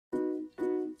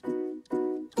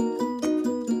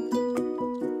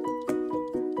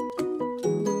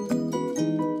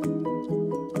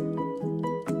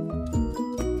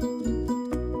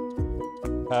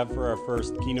have for our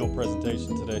first keynote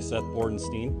presentation today Seth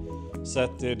Bordenstein.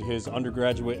 Seth did his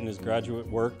undergraduate and his graduate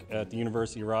work at the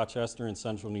University of Rochester in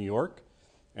Central New York,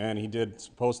 and he did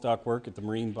postdoc work at the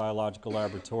Marine Biological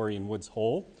Laboratory in Woods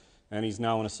Hole, and he's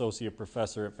now an associate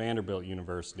professor at Vanderbilt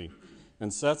University.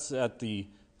 And Seth's at the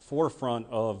forefront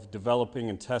of developing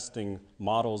and testing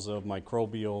models of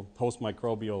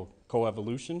post-microbial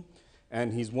coevolution,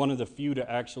 and he's one of the few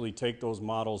to actually take those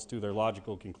models to their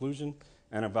logical conclusion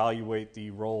and evaluate the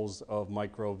roles of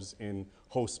microbes in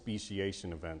host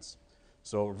speciation events.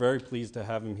 So we're very pleased to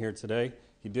have him here today.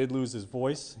 He did lose his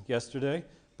voice yesterday,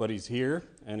 but he's here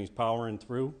and he's powering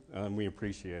through, and we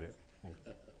appreciate it. Thank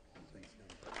you.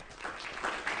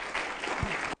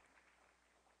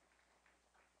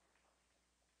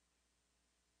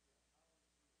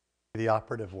 The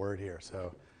operative word here,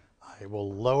 so I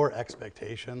will lower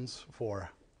expectations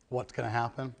for what's going to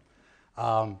happen.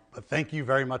 But thank you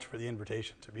very much for the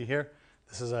invitation to be here.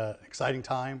 This is an exciting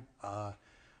time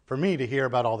for me to hear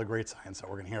about all the great science that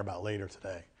we're going to hear about later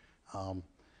today.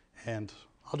 And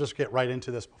I'll just get right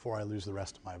into this before I lose the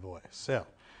rest of my voice. So,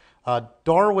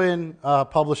 Darwin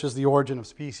publishes The Origin of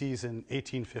Species in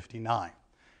 1859.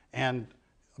 And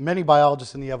many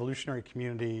biologists in the evolutionary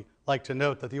community like to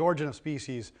note that The Origin of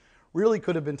Species really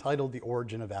could have been titled The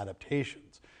Origin of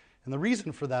Adaptations. And the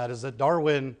reason for that is that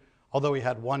Darwin, although he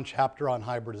had one chapter on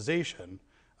hybridization,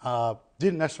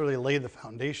 didn't necessarily lay the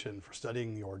foundation for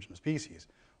studying the origin of species.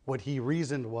 What he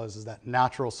reasoned was that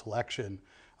natural selection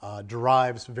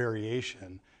derives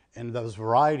variation, and those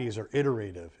varieties are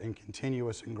iterative and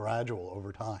continuous and gradual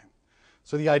over time.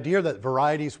 So the idea that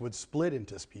varieties would split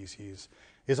into species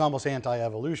is almost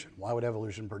anti-evolution. Why would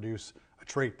evolution produce a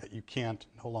trait that you can't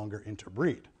no longer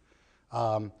interbreed?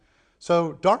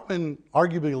 So Darwin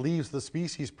arguably leaves the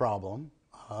species problem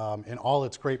and all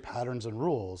its great patterns and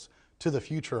rules to the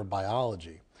future of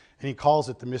biology. And he calls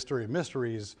it the mystery of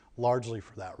mysteries largely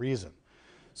for that reason.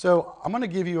 So I'm going to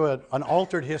give you an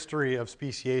altered history of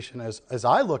speciation as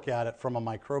I look at it from a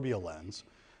microbial lens.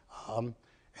 And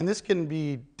this can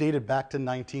be dated back to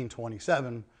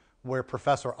 1927, where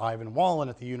Professor Ivan Wallin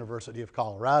at the University of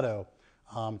Colorado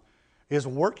is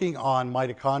working on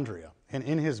mitochondria. And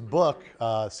in his book,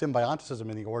 Symbionticism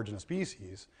and the Origin of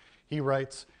Species, he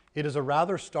writes, "It is a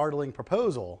rather startling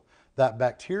proposal that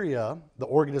bacteria, the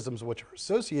organisms which are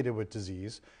associated with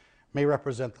disease, may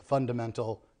represent the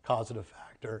fundamental causative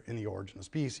factor in the origin of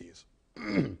species."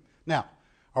 Now,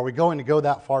 are we going to go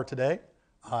that far today?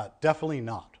 Definitely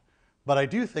not. But I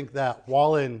do think that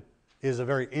Wallin is a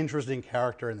very interesting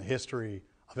character in the history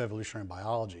of evolutionary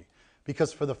biology,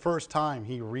 because for the first time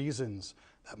he reasons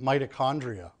that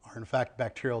mitochondria are in fact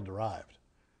bacterial derived.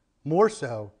 More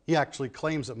so, he actually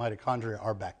claims that mitochondria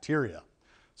are bacteria.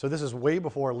 So this is way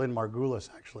before Lynn Margulis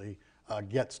actually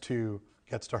gets to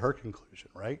her conclusion,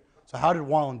 right? So how did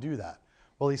Wallin do that?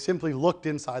 Well, he simply looked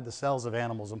inside the cells of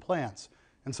animals and plants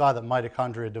and saw that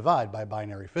mitochondria divide by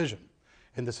binary fission.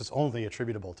 And this is only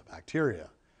attributable to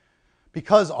bacteria.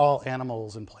 Because all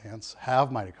animals and plants have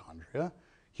mitochondria,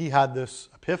 he had this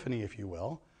epiphany, if you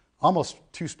will, almost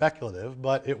too speculative,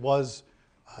 but it was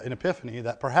an epiphany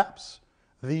that perhaps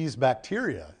these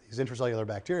bacteria, these intracellular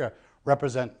bacteria,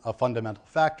 represent a fundamental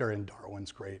factor in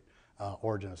Darwin's great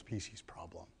origin of species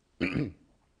problem.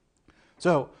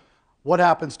 So what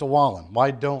happens to Wallin?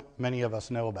 Why don't many of us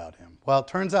know about him? Well, it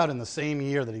turns out in the same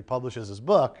year that he publishes his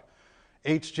book,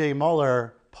 H.J.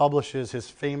 Muller publishes his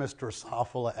famous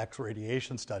Drosophila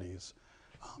X-radiation studies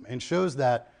and shows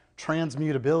that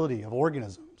transmutability of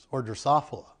organisms, or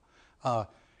Drosophila,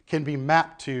 can be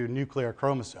mapped to nuclear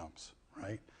chromosomes,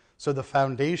 right? So the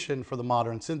foundation for the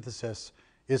modern synthesis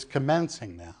is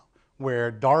commencing now, where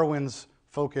Darwin's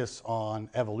focus on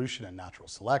evolution and natural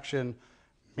selection,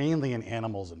 mainly in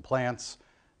animals and plants,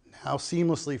 now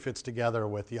seamlessly fits together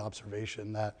with the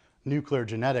observation that nuclear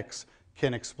genetics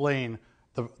can explain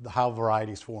how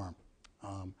varieties form.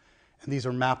 And these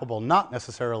are mappable not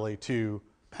necessarily to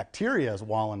bacteria, as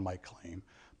Wallin might claim,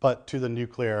 but to the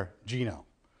nuclear genome.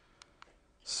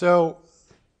 So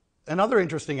another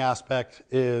interesting aspect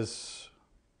is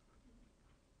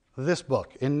this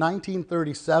book. In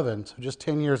 1937, so just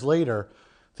 10 years later,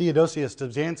 Theodosius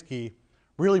Dobzhansky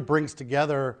really brings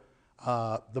together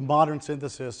the modern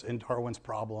synthesis in Darwin's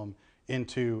problem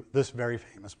into this very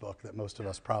famous book that most of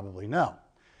us probably know.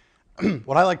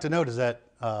 What I like to note is that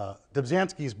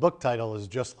Dobzhansky's book title is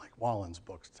just like Wallin's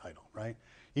book's title, right?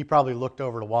 He probably looked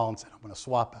over to Wallin and said, I'm going to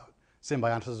swap out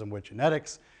symbionticism with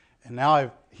genetics, and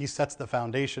now he sets the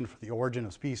foundation for the origin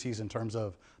of species in terms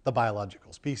of the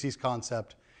biological species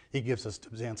concept. He gives us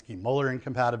Dobzhansky-Muller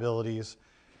incompatibilities,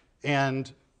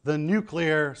 and the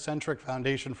nuclear-centric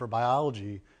foundation for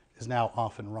biology is now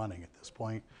off and running at this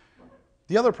point.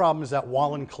 The other problem is that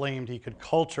Wallen claimed he could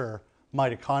culture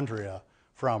mitochondria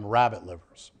from rabbit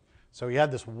livers. So he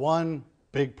had this one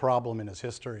big problem in his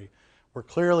history where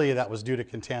clearly that was due to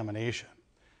contamination.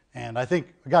 And I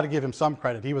think we got to give him some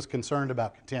credit. He was concerned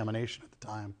about contamination at the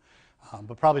time,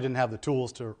 but probably didn't have the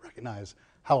tools to recognize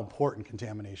how important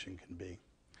contamination can be.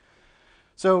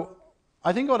 So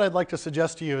I think what I'd like to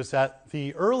suggest to you is that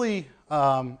the early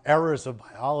eras of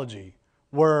biology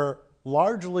were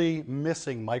largely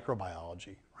missing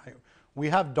microbiology. Right? We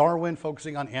have Darwin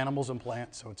focusing on animals and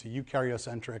plants, so it's a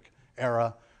eukaryocentric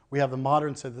era. We have the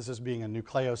modern synthesis being a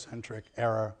nucleocentric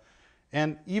era,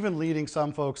 and even leading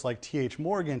some folks like T.H.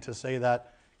 Morgan to say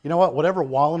that, you know what, whatever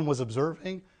Wallen was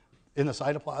observing in the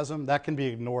cytoplasm, that can be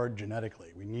ignored genetically.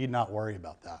 We need not worry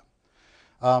about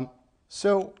that.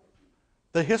 So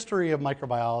the history of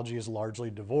microbiology is largely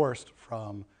divorced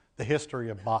from the history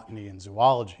of botany and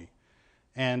zoology.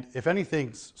 And if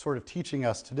anything's sort of teaching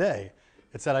us today,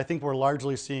 it's that I think we're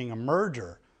largely seeing a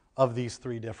merger of these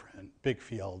three different big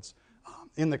fields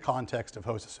in the context of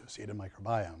host-associated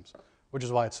microbiomes, which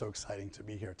is why it's so exciting to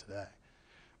be here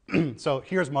today. So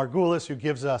here's Margulis, who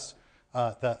gives us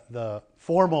the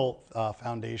formal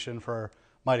foundation for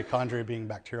mitochondria being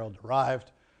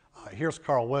bacterial-derived. Here's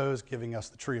Carl Woese giving us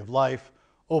the tree of life,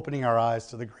 opening our eyes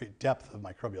to the great depth of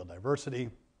microbial diversity.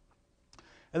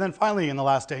 And then finally, in the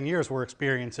last 10 years, we're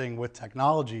experiencing, with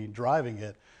technology driving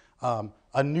it,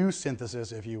 a new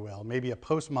synthesis, if you will, maybe a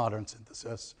postmodern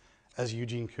synthesis, as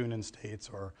Eugene Koonin states,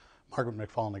 or Margaret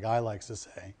McFall-Nagai likes to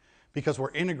say, because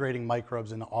we're integrating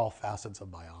microbes into all facets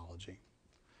of biology.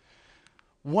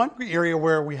 One area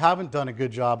where we haven't done a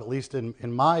good job, at least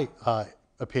in my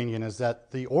opinion, is that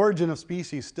the origin of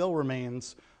species still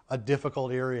remains a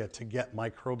difficult area to get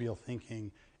microbial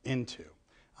thinking into.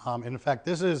 And in fact,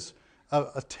 this is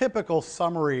a typical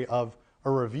summary of a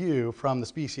review from the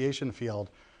speciation field,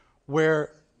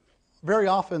 where very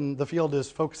often the field is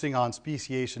focusing on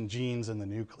speciation genes in the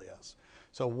nucleus.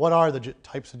 So what are the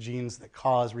types of genes that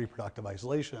cause reproductive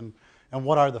isolation, and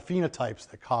what are the phenotypes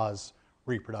that cause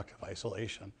reproductive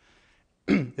isolation?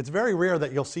 It's very rare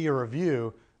that you'll see a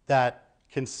review that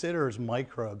considers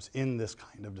microbes in this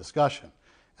kind of discussion.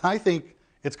 And I think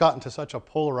it's gotten to such a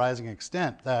polarizing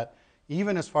extent that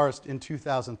even as far as in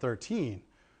 2013,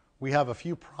 we have a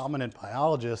few prominent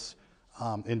biologists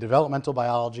in developmental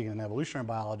biology and evolutionary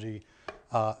biology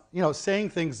saying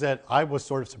things that I was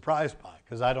sort of surprised by,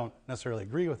 because I don't necessarily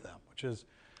agree with them, which is,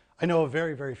 I know of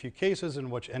very, very few cases in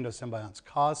which endosymbionts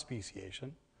cause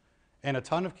speciation, and a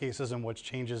ton of cases in which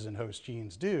changes in host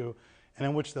genes do, and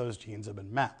in which those genes have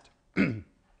been mapped.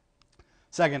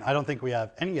 Second, I don't think we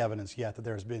have any evidence yet that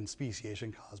there's been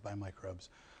speciation caused by microbes.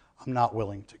 I'm not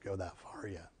willing to go that far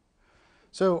yet.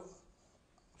 So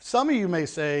some of you may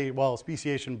say, well,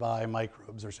 speciation by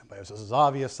microbes or symbiosis is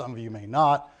obvious. Some of you may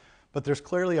not. But there's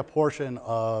clearly a portion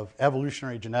of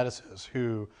evolutionary geneticists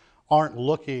who aren't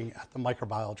looking at the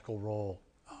microbiological role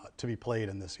to be played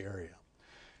in this area.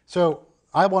 So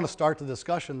I want to start the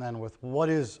discussion then with what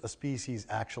is a species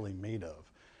actually made of?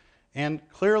 And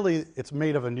clearly it's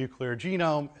made of a nuclear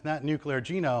genome, and that nuclear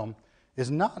genome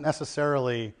is not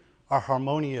necessarily a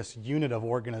harmonious unit of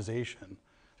organization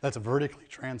that's vertically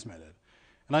transmitted.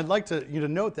 And I'd like you to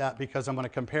note that, because I'm going to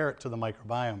compare it to the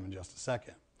microbiome in just a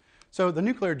second. So the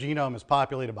nuclear genome is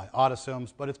populated by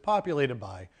autosomes, but it's populated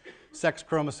by sex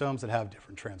chromosomes that have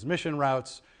different transmission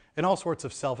routes and all sorts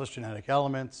of selfish genetic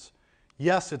elements.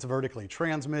 Yes, it's vertically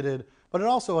transmitted, but it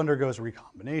also undergoes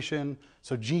recombination,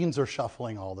 so genes are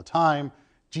shuffling all the time.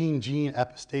 Gene-gene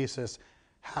epistasis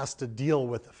has to deal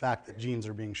with the fact that genes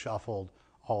are being shuffled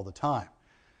all the time.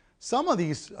 Some of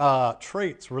these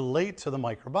traits relate to the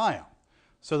microbiome.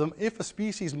 So if a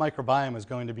species microbiome is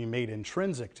going to be made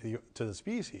intrinsic to the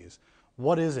species,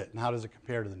 what is it and how does it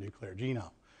compare to the nuclear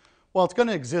genome? Well, it's going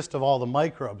to exist of all the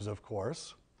microbes, of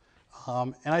course.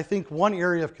 And I think one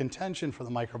area of contention for the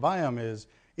microbiome is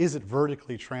it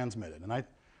vertically transmitted? And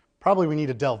probably we need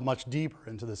to delve much deeper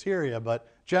into this area, but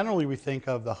generally we think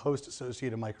of the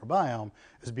host-associated microbiome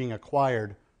as being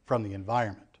acquired from the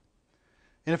environment.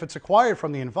 And if it's acquired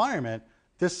from the environment,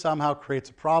 this somehow creates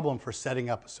a problem for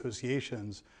setting up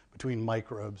associations between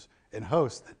microbes and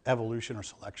hosts that evolution or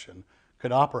selection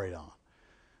could operate on.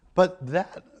 But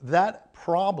that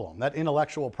problem, that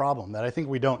intellectual problem that I think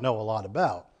we don't know a lot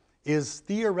about, is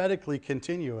theoretically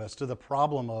continuous to the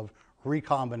problem of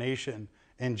recombination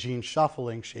and gene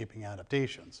shuffling shaping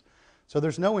adaptations. So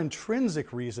there's no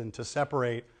intrinsic reason to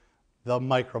separate the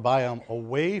microbiome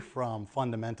away from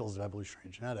fundamentals of evolutionary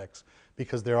genetics,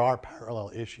 because there are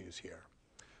parallel issues here.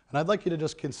 And I'd like you to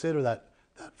just consider that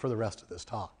for the rest of this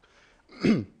talk.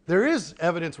 There is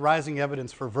evidence, rising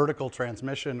evidence for vertical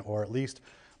transmission, or at least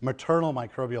maternal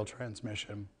microbial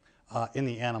transmission in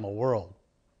the animal world.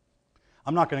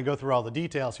 I'm not going to go through all the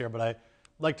details here, but I'd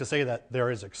like to say that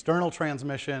there is external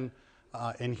transmission.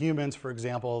 In humans, for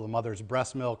example, the mother's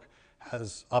breast milk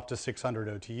has up to 600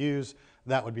 OTUs.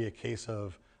 That would be a case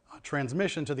of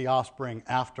transmission to the offspring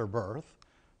after birth.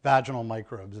 Vaginal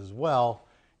microbes as well.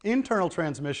 Internal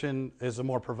transmission is a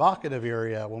more provocative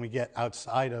area when we get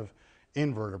outside of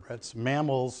invertebrates.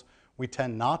 Mammals, we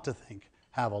tend not to think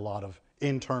have a lot of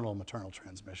internal maternal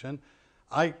transmission.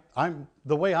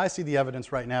 The way I see the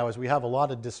evidence right now is we have a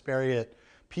lot of disparate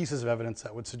pieces of evidence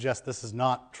that would suggest this is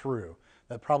not true,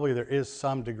 that probably there is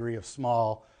some degree of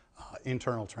small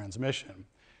internal transmission.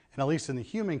 And at least in the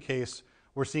human case,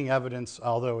 we're seeing evidence,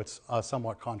 although it's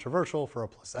somewhat controversial, for a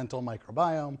placental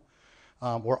microbiome.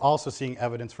 We're also seeing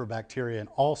evidence for bacteria in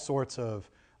all sorts of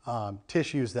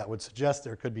tissues that would suggest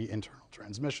there could be internal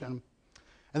transmission.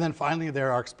 And then finally,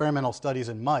 there are experimental studies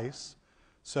in mice.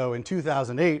 So in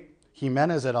 2008,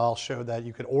 Jimenez et al. Showed that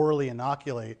you could orally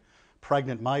inoculate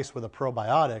pregnant mice with a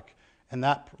probiotic, and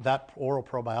that oral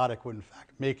probiotic would in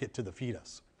fact make it to the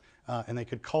fetus. And they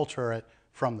could culture it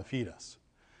from the fetus.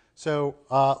 So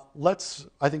let's,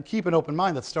 I think, keep an open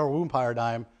mind that sterile womb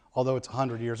paradigm, although it's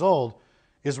 100 years old,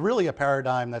 is really a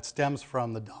paradigm that stems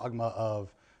from the dogma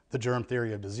of the germ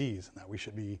theory of disease, and that we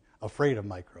should be afraid of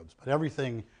microbes. But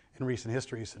everything in recent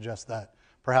history suggests that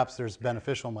perhaps there's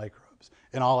beneficial microbes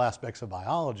in all aspects of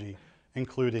biology,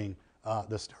 including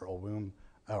the sterile womb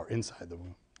or inside the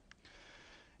womb.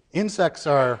 Insects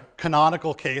are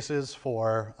canonical cases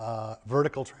for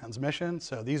vertical transmission.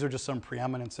 So these are just some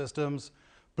preeminent systems.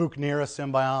 Buchnera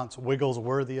symbionts,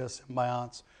 Wigglesworthia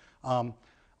symbionts.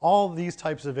 All these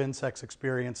types of insects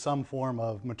experience some form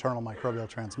of maternal microbial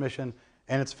transmission,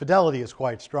 and its fidelity is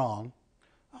quite strong.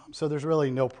 So there's really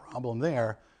no problem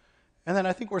there. And then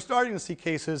I think we're starting to see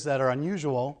cases that are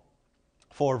unusual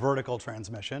for vertical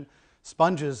transmission.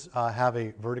 Sponges have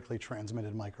a vertically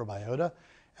transmitted microbiota.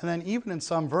 And then even in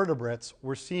some vertebrates,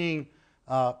 we're seeing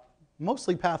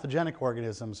mostly pathogenic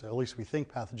organisms, at least we think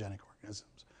pathogenic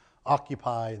organisms,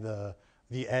 occupy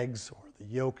the eggs or the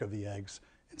yolk of the eggs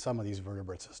in some of these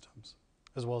vertebrate systems,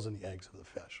 as well as in the eggs of the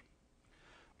fish.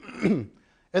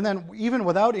 And then even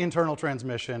without internal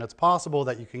transmission, it's possible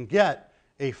that you can get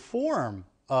a form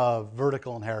of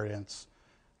vertical inheritance,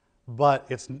 but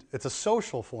it's a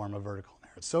social form of vertical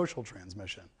inheritance, social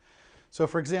transmission. So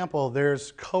for example,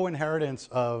 there's co-inheritance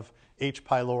of H.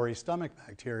 pylori stomach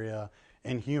bacteria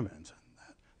in humans.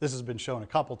 This has been shown a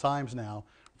couple times now,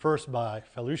 first by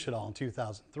Felucci et al. In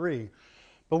 2003.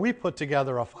 But we put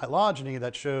together a phylogeny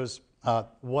that shows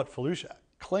what Felucci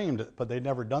claimed, but they'd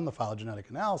never done the phylogenetic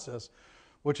analysis,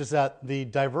 which is that the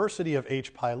diversity of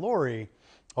H. pylori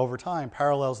over time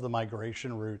parallels the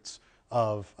migration routes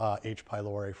of H.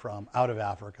 pylori from out of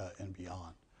Africa and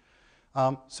beyond.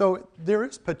 So there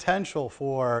is potential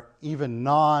for even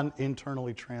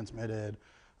non-internally transmitted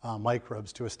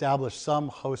microbes to establish some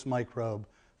host microbe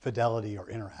fidelity or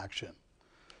interaction.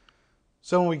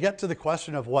 So when we get to the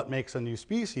question of what makes a new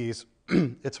species,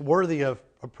 it's worthy of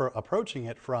approaching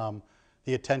it from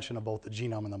the attention of both the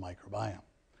genome and the microbiome.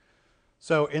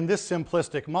 So in this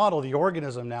simplistic model, the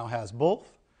organism now has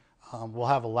both. We'll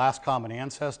have a last common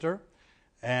ancestor,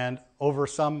 and over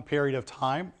some period of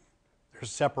time, there's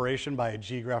separation by a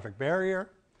geographic barrier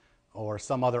or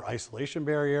some other isolation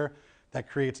barrier that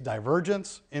creates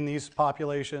divergence in these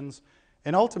populations,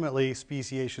 and ultimately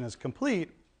speciation is complete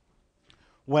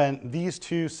when these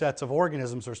two sets of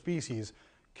organisms or species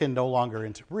can no longer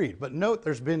interbreed. But note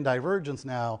there's been divergence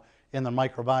now in the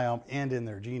microbiome and in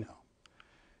their genome.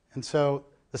 And so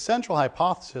the central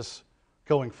hypothesis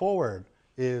going forward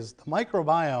is the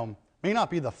microbiome may not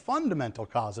be the fundamental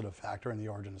causative factor in the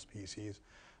origin of species,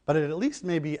 but it at least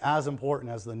may be as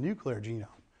important as the nuclear genome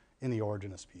in the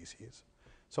origin of species.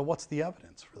 So what's the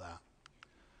evidence for that?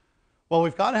 Well,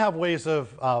 we've got to have ways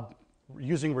of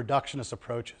using reductionist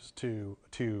approaches to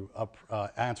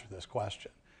answer this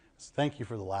question. Thank you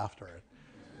for the laughter.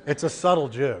 It's a subtle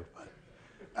joke.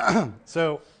 But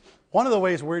so one of the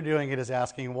ways we're doing it is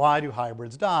asking, why do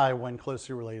hybrids die when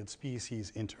closely related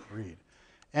species interbreed?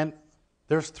 And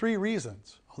there's three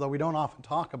reasons, although we don't often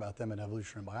talk about them in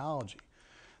evolutionary biology.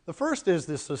 The first is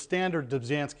this standard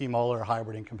Dobzhansky-Muller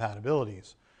hybrid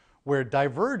incompatibilities, where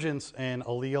divergence in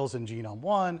alleles in genome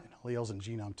 1 and alleles in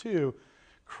genome 2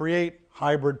 create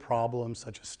hybrid problems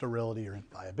such as sterility or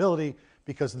inviability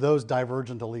because those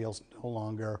divergent alleles no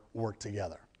longer work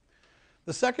together.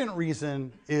 The second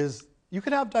reason is you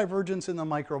could have divergence in the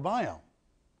microbiome,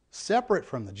 separate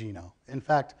from the genome. In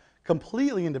fact,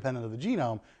 completely independent of the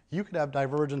genome, you could have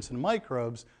divergence in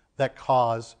microbes that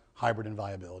cause hybrid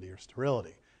inviability or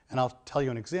sterility. And I'll tell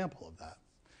you an example of that.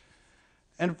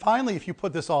 And finally, if you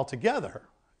put this all together,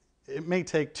 it may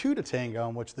take two to tango,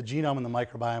 in which the genome and the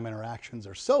microbiome interactions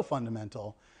are so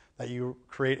fundamental that you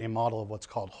create a model of what's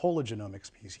called hologenomic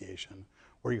speciation,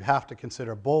 where you have to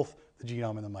consider both the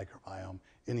genome and the microbiome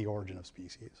in the origin of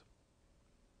species.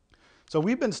 So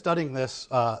we've been studying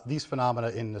these phenomena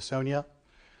in Nasonia.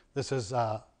 This is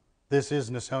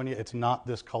Nasonia. It's not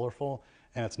this colorful,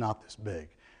 and it's not this big.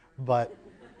 But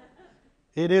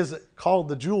it is called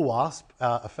the jewel wasp,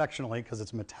 affectionately, because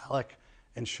it's metallic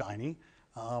and shiny.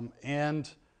 And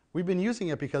we've been using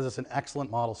it because it's an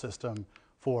excellent model system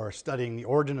for studying the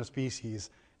origin of species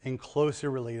in closely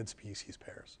related species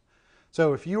pairs.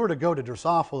 So if you were to go to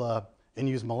Drosophila and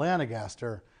use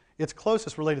melanogaster, its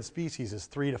closest related species is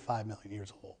 3 to 5 million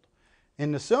years old.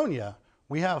 In Nasonia,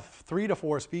 we have 3 to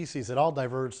 4 species that all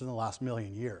diverged in the last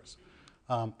million years.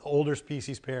 The older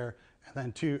species pair, and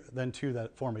then two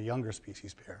that form a younger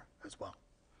species pair as well.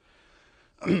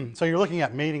 So you're looking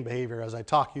at mating behavior as I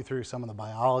talk you through some of the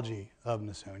biology of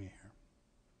Nasonia here.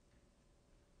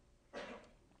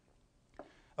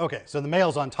 Okay, so the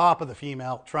male's on top of the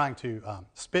female, trying to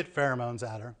spit pheromones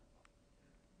at her,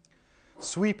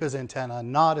 sweep his antenna,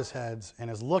 nod his heads, and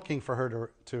is looking for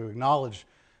her to acknowledge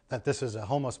that this is a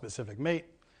homospecific mate.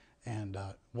 And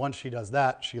once she does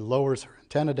that, she lowers her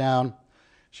antenna down,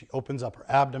 she opens up her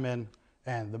abdomen,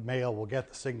 and the male will get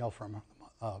the signal from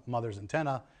mother's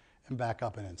antenna and back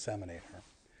up and inseminate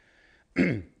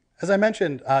her. As I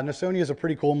mentioned, Nasonia is a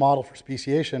pretty cool model for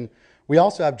speciation. We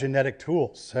also have genetic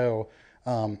tools. So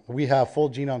we have full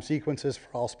genome sequences for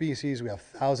all species. We have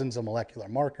thousands of molecular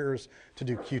markers to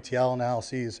do QTL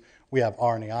analyses. We have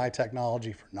RNAi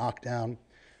technology for knockdown.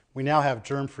 We now have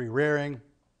germ-free rearing,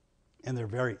 and they're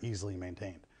very easily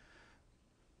maintained.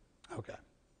 Okay.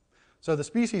 So the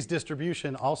species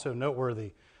distribution, also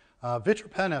noteworthy.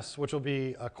 Vitropenis, which will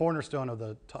be a cornerstone of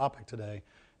the topic today,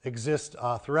 exists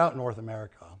throughout North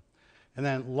America. And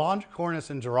then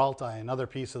Longicornis and Giralti, another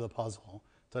piece of the puzzle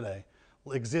today,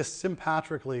 exists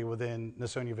sympatrically within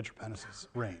Nasonia vitropenis'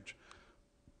 range.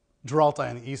 Giralti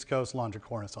on the east coast,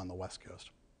 Longicornis on the west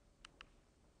coast.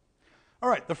 All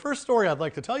right, the first story I'd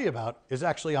like to tell you about is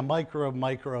actually a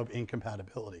microbe-microbe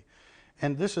incompatibility.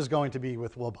 And this is going to be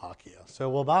with Wolbachia.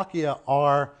 So Wolbachia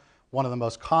are one of the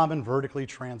most common vertically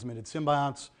transmitted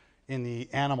symbionts in the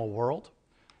animal world.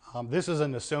 This is a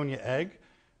Nasonia egg.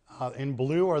 In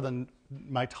blue are the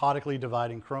mitotically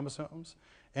dividing chromosomes,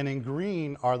 and in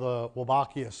green are the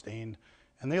Wolbachia stained,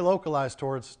 and they localize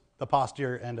towards the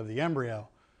posterior end of the embryo,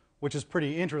 which is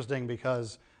pretty interesting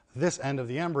because this end of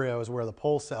the embryo is where the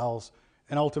pole cells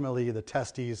and ultimately the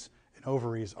testes and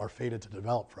ovaries are fated to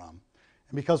develop from.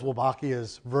 And because Wolbachia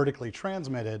is vertically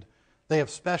transmitted, they have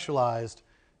specialized,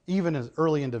 even as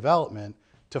early in development,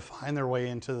 to find their way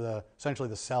into essentially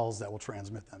the cells that will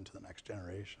transmit them to the next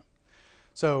generation.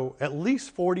 So at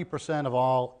least 40% of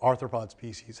all arthropod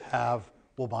species have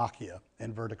Wolbachia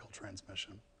in vertical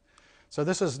transmission. So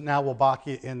this is now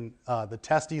Wolbachia in the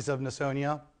testes of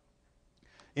Nasonia,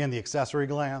 in the accessory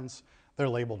glands. They're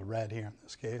labeled red here in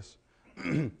this case.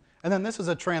 And then this is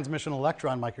a transmission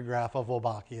electron micrograph of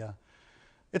Wolbachia.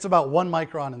 It's about 1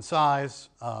 micron in size.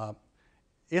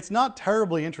 It's not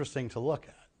terribly interesting to look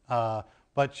at,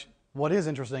 but what is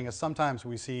interesting is sometimes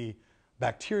we see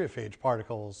bacteriophage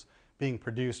particles being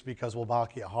produced because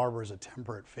Wolbachia harbors a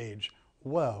temperate phage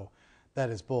woe that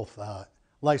is both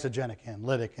lysogenic and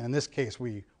lytic, and in this case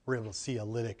we were able to see a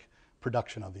lytic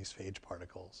production of these phage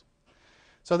particles.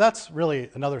 So that's really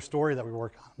another story that we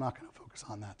work on. I'm not going to focus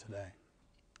on that today.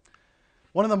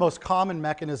 One of the most common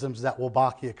mechanisms that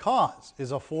Wolbachia cause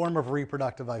is a form of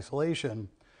reproductive isolation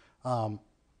on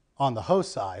the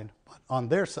host side, but on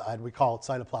their side we call it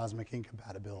cytoplasmic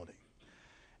incompatibility.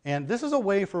 And this is a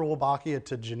way for Wolbachia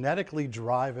to genetically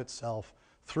drive itself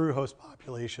through host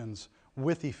populations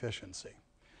with efficiency.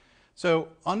 So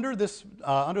under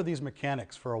these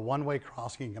mechanics for a one-way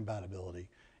crossing incompatibility,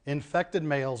 infected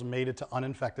males mated to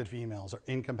uninfected females are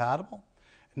incompatible,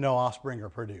 no offspring are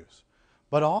produced.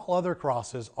 But all other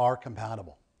crosses are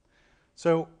compatible.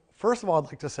 So first of all, I'd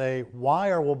like to say, why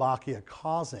are Wolbachia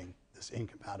causing this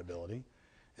incompatibility?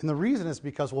 And the reason is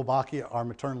because Wolbachia are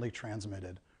maternally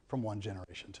transmitted from one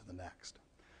generation to the next.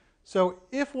 So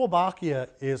if Wolbachia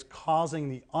is causing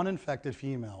the uninfected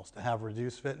females to have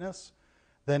reduced fitness,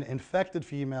 then infected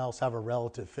females have a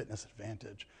relative fitness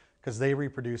advantage because they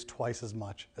reproduce twice as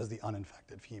much as the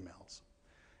uninfected females.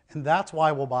 And that's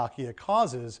why Wolbachia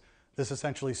causes this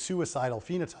essentially suicidal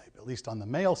phenotype, at least on the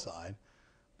male side,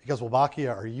 because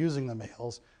Wolbachia are using the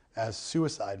males as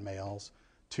suicide males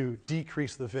to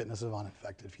decrease the fitness of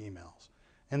uninfected females.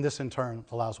 And this in turn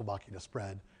allows Wolbachia to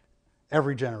spread.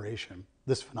 Every generation,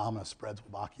 this phenomenon spreads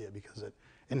Wolbachia because it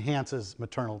enhances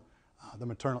the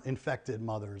maternal infected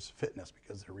mother's fitness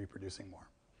because they're reproducing more.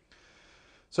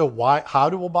 So how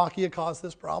do Wolbachia cause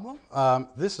this problem?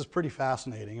 This is pretty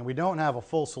fascinating, and we don't have a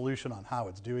full solution on how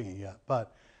it's doing it yet.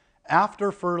 But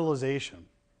after fertilization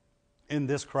in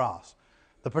this cross,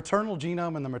 the paternal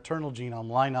genome and the maternal genome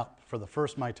line up for the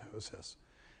first mitosis.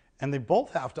 And they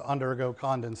both have to undergo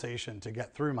condensation to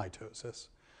get through mitosis.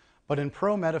 But in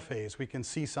prometaphase, we can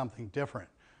see something different.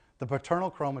 The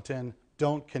paternal chromatin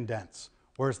don't condense,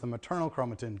 whereas the maternal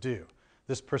chromatin do.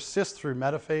 This persists through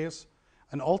metaphase,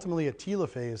 and ultimately at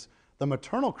telophase, the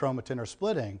maternal chromatin are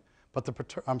splitting, but the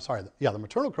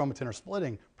maternal chromatin are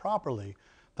splitting properly.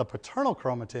 The paternal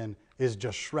chromatin is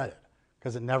just shredded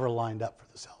because it never lined up for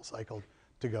the cell cycle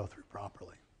to go through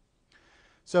properly.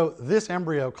 So this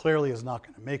embryo clearly is not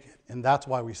going to make it, and that's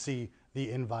why we see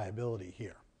the inviability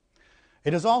here.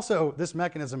 It is also, this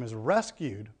mechanism is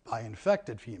rescued by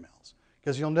infected females,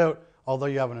 because you'll note, although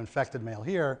you have an infected male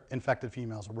here, infected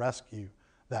females rescue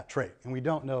that trait, and we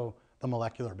don't know the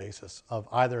molecular basis of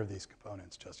either of these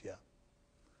components just yet.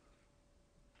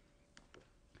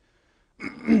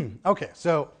 Okay,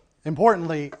 so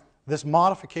importantly, this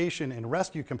modification in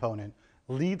rescue component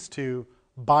leads to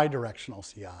bidirectional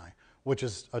CI, which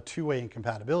is a two-way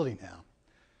incompatibility now.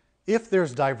 If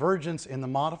there's divergence in the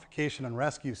modification and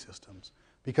rescue systems,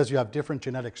 because you have different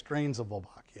genetic strains of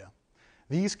Wolbachia,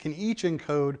 these can each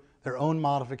encode their own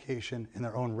modification in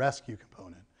their own rescue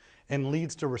component, and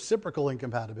leads to reciprocal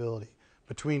incompatibility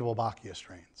between Wolbachia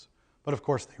strains. But of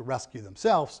course, they rescue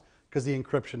themselves because the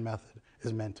encryption method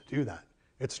is meant to do that.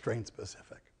 It's strain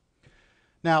specific.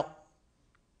 Now,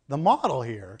 the model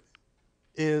here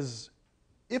is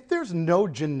if there's no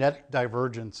genetic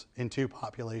divergence in two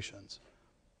populations,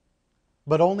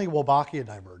 but only Wolbachia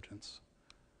divergence,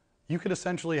 you could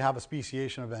essentially have a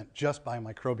speciation event just by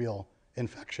microbial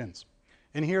infections.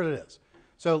 And here it is.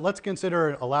 So let's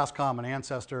consider a last common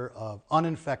ancestor of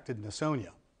uninfected Nasonia.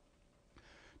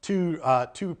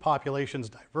 Two populations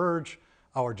diverge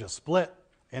or just split,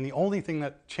 and the only thing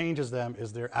that changes them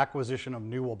is their acquisition of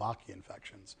new Wolbachia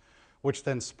infections, which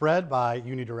then spread by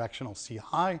unidirectional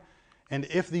CI. And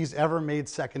if these ever made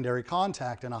secondary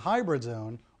contact in a hybrid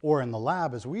zone or in the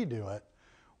lab as we do it,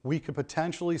 we could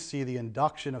potentially see the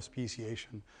induction of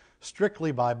speciation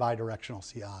strictly by bidirectional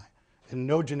CI, and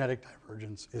no genetic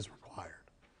divergence is required.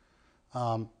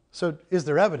 So is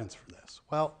there evidence for this?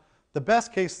 Well, the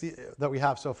best case that we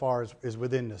have so far is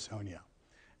within Nasonia.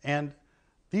 And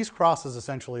these crosses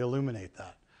essentially illuminate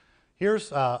that. Here's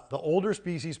the older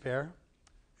species pair,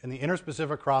 and the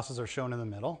interspecific crosses are shown in the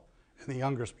middle, and the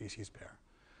younger species pair.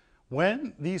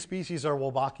 When these species are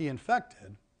Wolbachia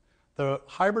infected, the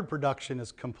hybrid production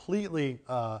is completely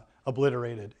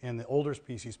obliterated in the older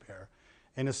species pair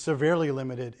and is severely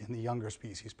limited in the younger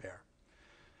species pair.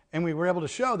 And we were able to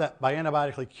show that by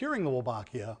antibiotically curing the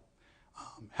Wolbachia,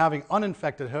 having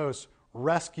uninfected hosts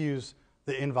rescues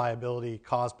the inviability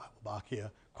caused by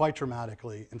Wolbachia quite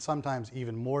dramatically, and sometimes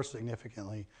even more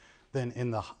significantly than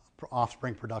in the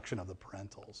offspring production of the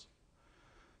parentals.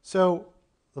 So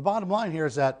the bottom line here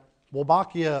is that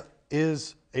Wolbachia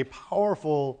is a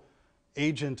powerful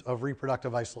agent of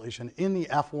reproductive isolation in the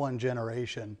F1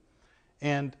 generation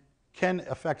and can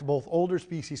affect both older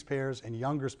species pairs and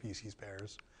younger species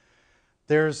pairs.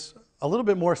 There's a little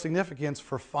bit more significance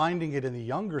for finding it in the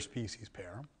younger species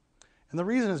pair. And the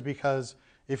reason is because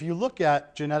if you look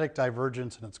at genetic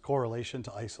divergence and its correlation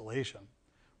to isolation,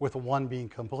 with one being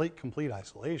complete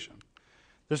isolation,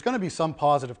 there's going to be some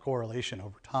positive correlation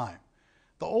over time.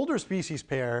 The older species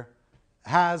pair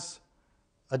has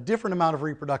a different amount of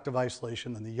reproductive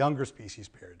isolation than the younger species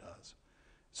pair does.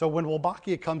 So when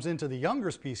Wolbachia comes into the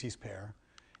younger species pair,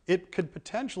 it could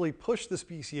potentially push the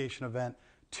speciation event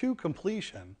to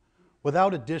completion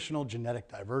without additional genetic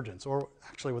divergence, or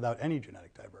actually without any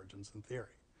genetic divergence in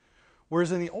theory.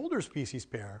 Whereas in the older species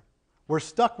pair, we're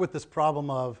stuck with this problem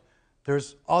of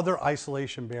there's other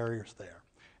isolation barriers there.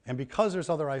 And because there's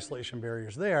other isolation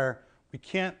barriers there, we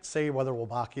can't say whether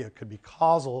Wolbachia could be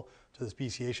causal to the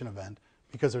speciation event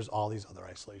because there's all these other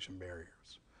isolation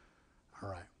barriers. All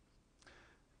right.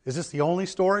 Is this the only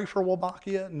story for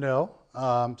Wolbachia? No.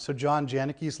 So John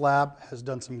Janicki's lab has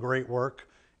done some great work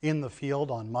in the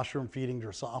field on mushroom-feeding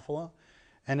Drosophila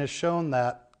and has shown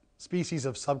that species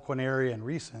of Subquinaria and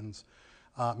recens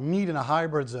meet in a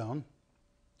hybrid zone,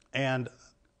 and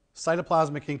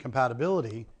cytoplasmic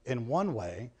incompatibility in one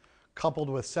way, coupled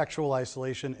with sexual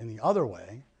isolation in the other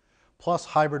way, plus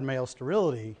hybrid male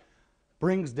sterility,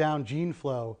 brings down gene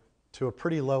flow to a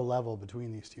pretty low level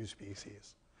between these two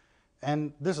species.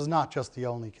 And this is not just the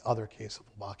only other case of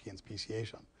Wolbachia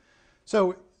speciation.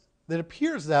 So it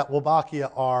appears that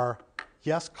Wolbachia are,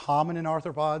 yes, common in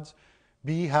arthropods,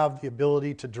 B, have the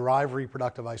ability to derive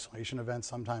reproductive isolation events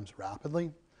sometimes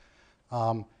rapidly.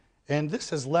 And this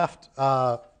has left,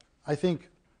 I think,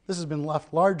 this has been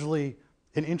left largely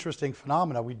an interesting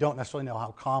phenomena. We don't necessarily know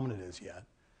how common it is yet.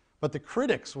 But the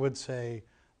critics would say,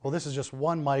 well, this is just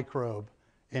one microbe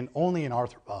only in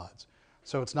arthropods.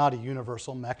 So it's not a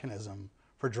universal mechanism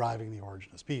for driving the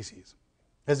origin of species,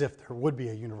 as if there would be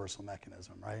a universal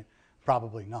mechanism, right?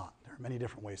 Probably not. There are many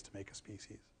different ways to make a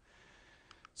species.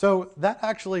 So that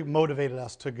actually motivated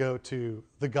us to go to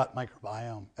the gut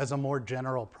microbiome as a more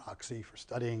general proxy for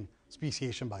studying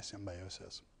speciation by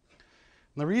symbiosis.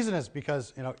 And the reason is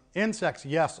because, insects,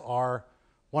 yes, are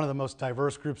one of the most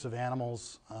diverse groups of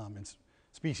animals and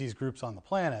species groups on the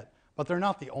planet, but they're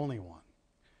not the only one.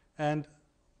 And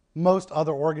most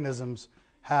other organisms,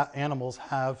 animals,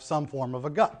 have some form of a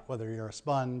gut, whether you're a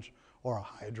sponge or a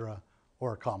hydra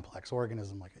or a complex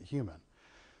organism like a human.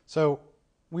 So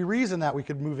we reasoned that we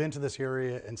could move into this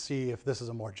area and see if this is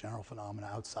a more general phenomenon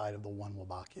outside of the one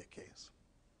Wolbachia case.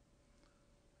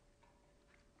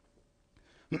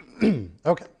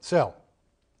 Okay, so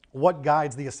what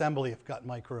guides the assembly of gut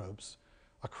microbes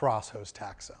across host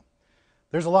taxa?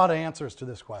 There's a lot of answers to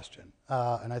this question,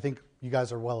 and I think you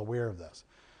guys are well aware of this.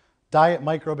 Diet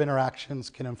microbe interactions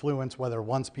can influence whether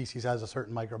one species has a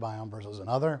certain microbiome versus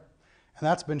another, and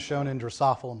that's been shown in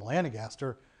Drosophila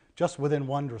melanogaster. Just within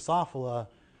one Drosophila,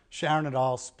 Sharon et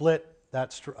al. Split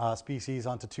that species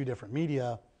onto two different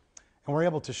media, and we're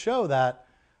able to show that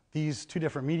these two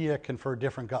different media confer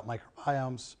different gut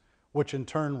microbiomes, which in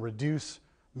turn reduce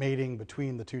mating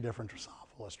between the two different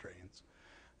Drosophila strains.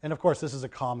 And of course, this is a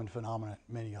common phenomenon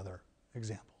in many other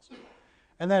examples.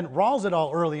 And then Rawls et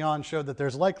al. Early on showed that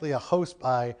there's likely a host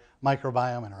by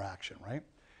microbiome interaction, right?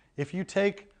 If you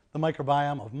take the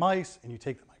microbiome of mice and you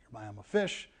take the microbiome of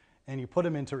fish and you put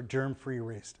them into germ-free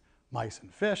raised mice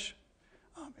and fish,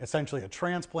 essentially a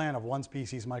transplant of one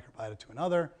species microbiota to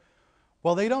another,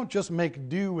 well, they don't just make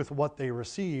do with what they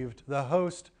received. The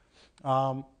host,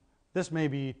 this may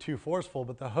be too forceful,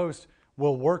 but the host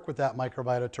will work with that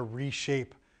microbiota to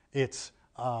reshape its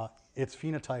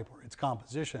phenotype or its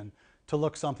composition to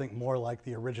look something more like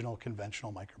the original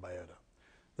conventional microbiota.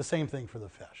 The same thing for the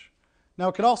fish. Now,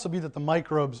 it could also be that the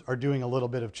microbes are doing a little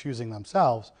bit of choosing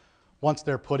themselves. Once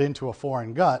they're put into a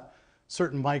foreign gut,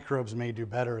 certain microbes may do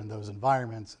better in those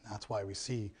environments, and that's why we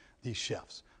see these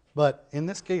shifts. But in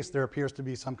this case, there appears to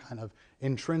be some kind of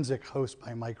intrinsic host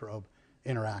by microbe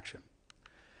interaction.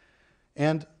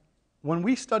 And when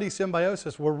we study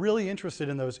symbiosis, we're really interested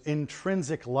in those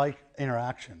intrinsic-like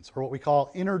interactions, or what we call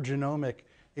intergenomic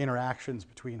interactions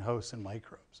between hosts and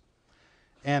microbes.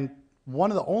 And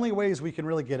one of the only ways we can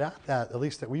really get at that, at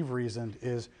least that we've reasoned,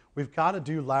 is we've got to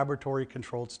do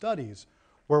laboratory-controlled studies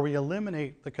where we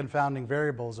eliminate the confounding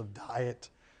variables of diet,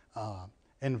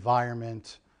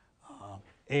 environment,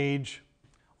 age,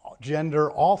 gender,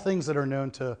 all things that are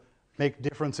known to make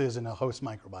differences in a host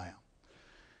microbiome.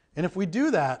 And if we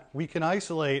do that, we can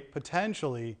isolate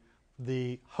potentially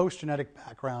the host genetic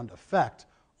background effect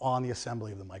on the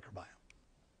assembly of the microbiome.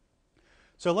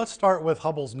 So let's start with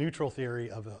Hubble's neutral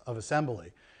theory of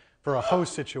assembly for a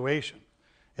host situation.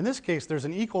 In this case, there's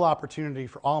an equal opportunity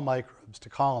for all microbes to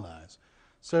colonize.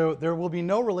 So there will be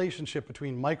no relationship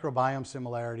between microbiome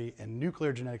similarity and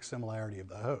nuclear genetic similarity of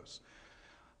the host.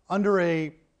 Under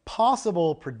a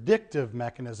possible predictive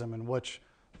mechanism in which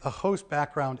the host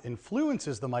background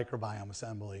influences the microbiome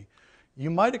assembly, you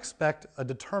might expect a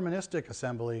deterministic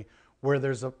assembly where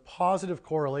there's a positive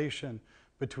correlation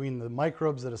between the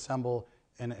microbes that assemble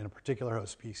in a particular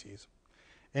host species.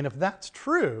 And if that's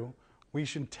true, we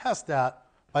should test that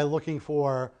by looking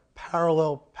for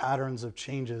parallel patterns of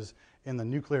changes in the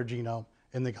nuclear genome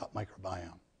in the gut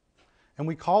microbiome. And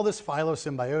we call this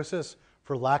phylosymbiosis,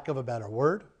 for lack of a better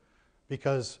word,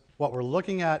 because what we're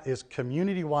looking at is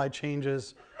community-wide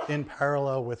changes in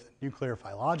parallel with nuclear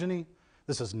phylogeny.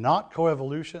 This is not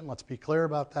coevolution, let's be clear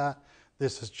about that.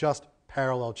 This is just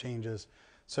parallel changes.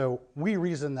 So we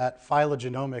reason that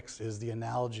phylogenomics is the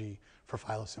analogy for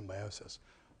phylosymbiosis.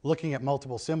 Looking at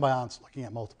multiple symbionts, looking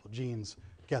at multiple genes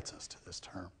gets us to this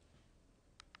term.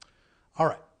 All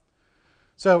right.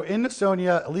 So in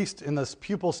Nasonia, at least in this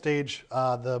pupal stage,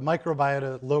 the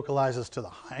microbiota localizes to the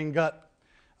hindgut.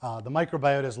 The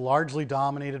microbiota is largely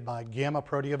dominated by gamma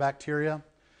proteobacteria,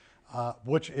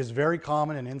 which is very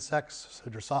common in insects. So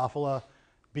Drosophila,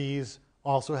 bees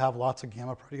also have lots of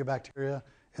gamma proteobacteria.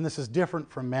 And this is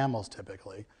different from mammals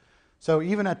typically. So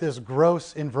even at this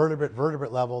gross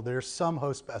invertebrate-vertebrate level, there's some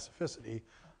host specificity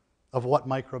of what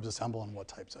microbes assemble and what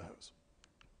types of hosts.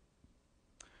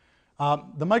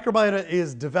 The microbiota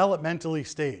is developmentally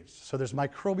staged. So there's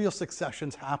microbial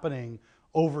successions happening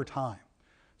over time.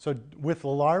 So with the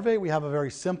larvae, we have a very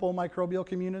simple microbial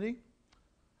community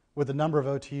with the number of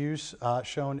OTUs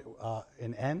shown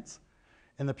in N's.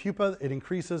 In the pupa, it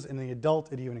increases. In the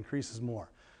adult, it even increases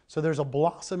more. So there's a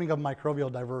blossoming of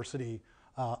microbial diversity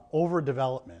over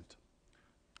development.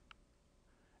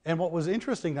 And what was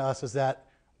interesting to us is that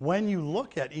when you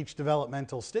look at each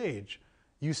developmental stage,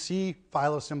 you see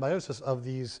phylosymbiosis of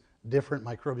these different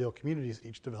microbial communities at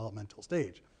each developmental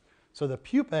stage. So the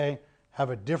pupae have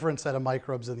a different set of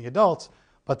microbes than the adults,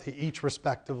 but they each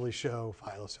respectively show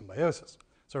phylosymbiosis.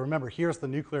 So remember, here's the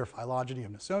nuclear phylogeny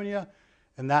of Nasonia,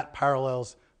 and that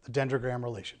parallels the dendrogram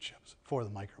relationships for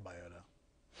the microbiota.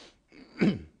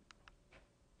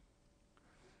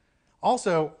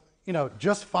 Also,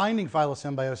 just finding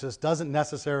phylosymbiosis doesn't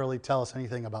necessarily tell us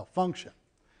anything about function.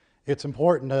 It's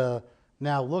important to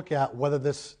now look at whether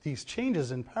these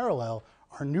changes in parallel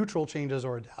are neutral changes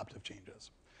or adaptive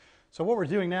changes. So what we're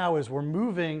doing now is we're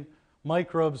moving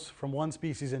microbes from one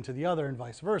species into the other and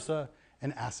vice versa,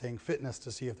 and assaying fitness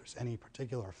to see if there's any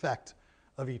particular effect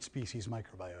of each species'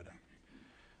 microbiota.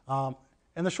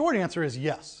 And the short answer is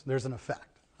yes, there's an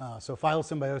effect. So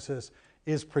phylosymbiosis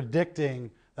is predicting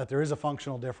that there is a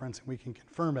functional difference, and we can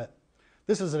confirm it.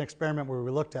 This is an experiment where we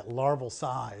looked at larval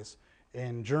size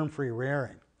in germ-free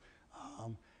rearing.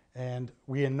 And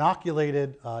we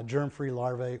inoculated germ-free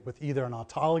larvae with either an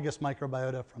autologous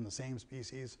microbiota from the same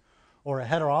species or a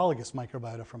heterologous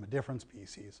microbiota from a different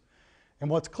species. And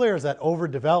what's clear is that over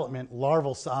development,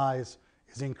 larval size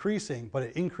is increasing, but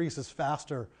it increases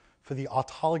faster for the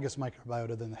autologous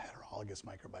microbiota than the heterologous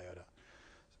microbiota.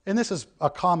 And this is a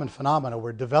common phenomenon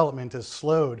where development is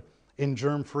slowed in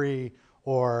germ-free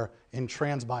or in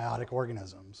transbiotic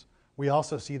organisms. We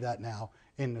also see that now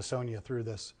in Nasonia through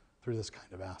this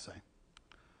kind of assay.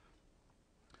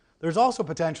 There's also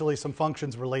potentially some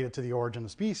functions related to the origin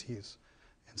of species.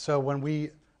 And so when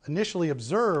we initially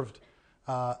observed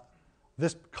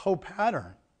this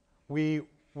co-pattern, we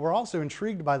were also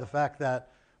intrigued by the fact that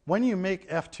when you make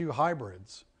F2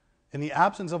 hybrids, in the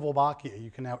absence of Wolbachia, you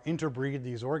can now interbreed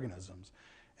these organisms.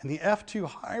 And the F2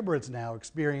 hybrids now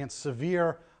experience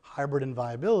severe hybrid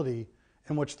inviability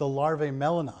in which the larvae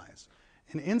melanize.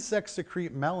 And insects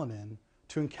secrete melanin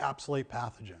to encapsulate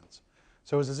pathogens.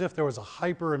 So it's as if there was a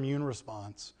hyperimmune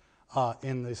response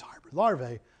in these hybrid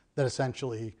larvae that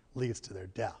essentially leads to their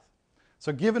death.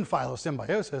 So given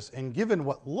phylosymbiosis and given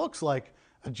what looks like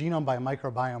a genome by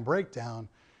microbiome breakdown,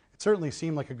 it certainly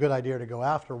seemed like a good idea to go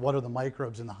after what are the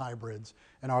microbes in the hybrids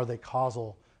and are they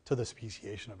causal to the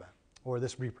speciation event or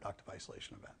this reproductive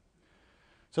isolation event.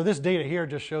 So this data here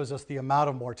just shows us the amount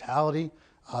of mortality.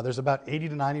 There's about 80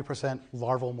 to 90%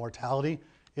 larval mortality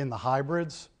in the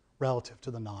hybrids relative to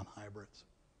the non-hybrids.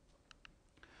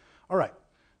 All right,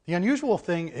 the unusual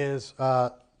thing is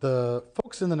the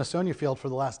folks in the Nasonia field for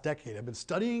the last decade have been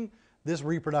studying this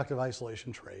reproductive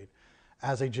isolation trait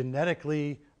as a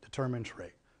genetically determined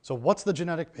trait. So what's the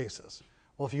genetic basis?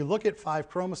 Well, if you look at 5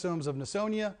 chromosomes of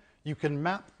Nasonia, you can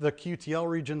map the QTL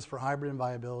regions for hybrid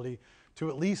inviability to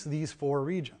at least these 4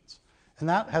 regions. And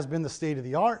that has been the state of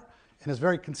the art and is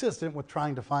very consistent with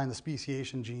trying to find the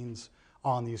speciation genes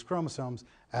on these chromosomes,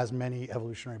 as many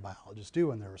evolutionary biologists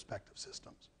do in their respective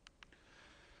systems.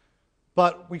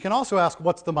 But we can also ask,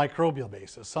 what's the microbial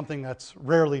basis? Something that's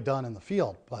rarely done in the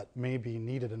field, but may be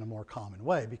needed in a more common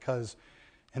way, because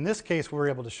in this case, we were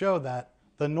able to show that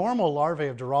the normal larvae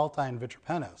of Duralti and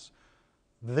Vitropenis,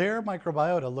 their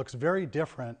microbiota looks very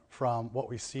different from what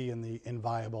we see in the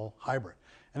inviable hybrid.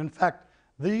 And in fact,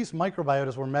 these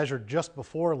microbiotas were measured just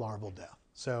before larval death.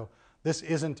 So this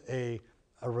isn't a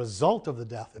result of the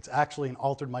death. It's actually an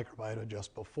altered microbiota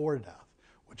just before death,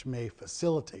 which may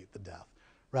facilitate the death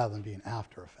rather than be an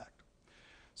after effect.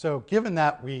 So given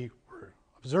that we were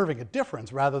observing a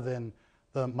difference rather than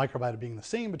the microbiota being the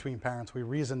same between parents, we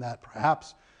reason that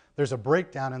perhaps there's a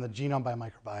breakdown in the genome by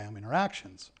microbiome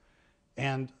interactions.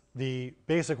 And the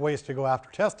basic ways to go after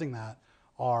testing that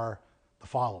are the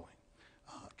following.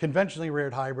 Conventionally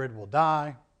reared hybrid will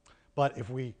die, but if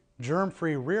we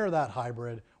germ-free rear that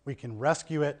hybrid, we can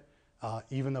rescue it,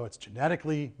 even though it's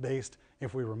genetically based.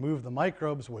 If we remove the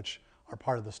microbes, which are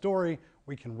part of the story,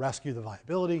 we can rescue the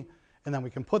viability, and then we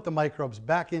can put the microbes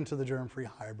back into the germ-free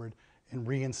hybrid and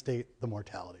reinstate the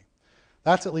mortality.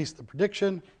 That's at least the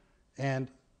prediction, and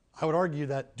I would argue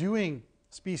that doing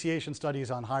speciation studies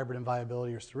on hybrid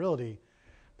inviability or sterility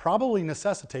probably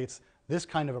necessitates this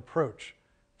kind of approach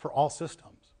for all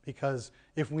systems. because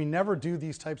if we never do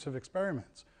these types of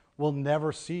experiments, we'll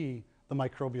never see the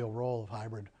microbial role of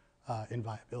hybrid in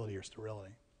viability or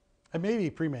sterility, and maybe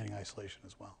pre-mating isolation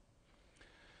as well.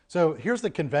 So here's the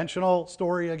conventional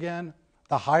story again.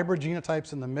 The hybrid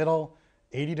genotypes in the middle,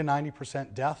 80 to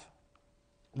 90% death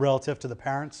relative to the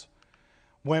parents.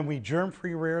 When we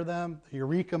germ-free rear them, the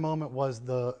eureka moment was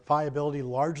the viability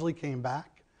largely came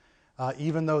back.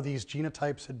 Even though these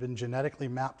genotypes had been genetically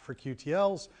mapped for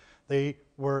QTLs, they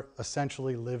were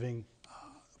essentially living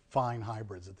fine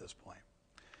hybrids at this point.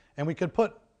 And we could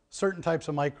put certain types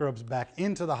of microbes back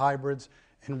into the hybrids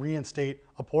and reinstate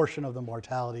a portion of the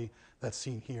mortality that's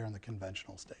seen here in the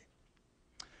conventional state.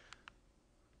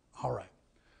 All right.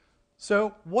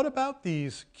 So what about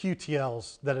these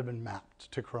QTLs that have been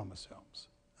mapped to chromosomes?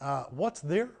 What's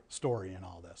their story in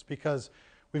all this? Because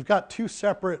we've got two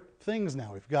separate things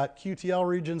now. We've got QTL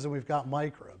regions and we've got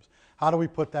microbes. How do we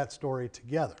put that story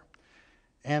together?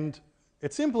 And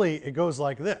it goes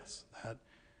like this, that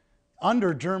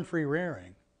under germ-free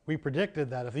rearing, we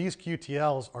predicted that if these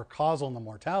QTLs are causal in the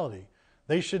mortality,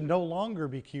 they should no longer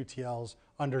be QTLs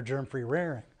under germ-free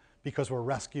rearing because we're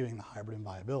rescuing the hybrid in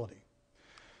viability.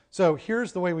 So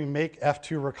here's the way we make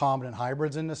F2 recombinant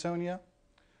hybrids in Nisonia.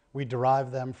 We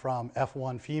derive them from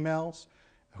F1 females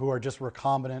who are just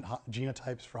recombinant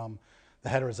genotypes from the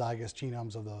heterozygous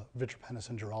genomes of the Vitropennus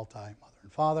and Geralti mother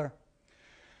and father.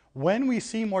 When we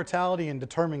see mortality and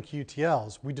determine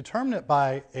QTLs, we determine it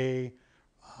by a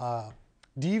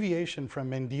deviation from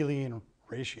Mendelian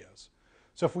ratios.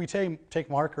 So if we take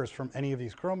markers from any of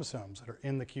these chromosomes that are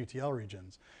in the QTL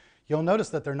regions, you'll notice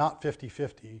that they're not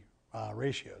 50-50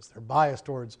 ratios. They're biased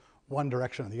towards one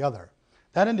direction or the other.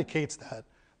 That indicates that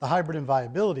the hybrid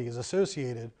inviability is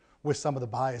associated with some of the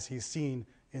biases seen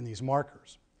in these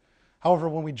markers. However,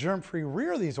 when we germ-free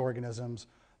rear these organisms,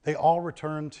 they all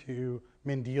return to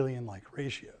Mendelian-like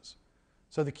ratios.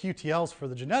 So the QTLs for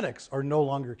the genetics are no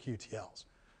longer QTLs.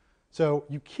 So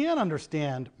you can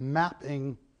understand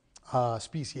mapping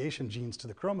speciation genes to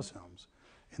the chromosomes,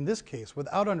 in this case,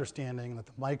 without understanding that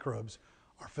the microbes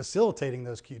are facilitating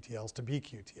those QTLs to be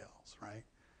QTLs, right?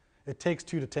 It takes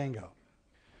two to tango.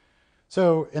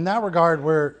 So in that regard,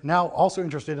 we're now also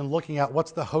interested in looking at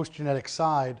what's the host genetic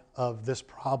side of this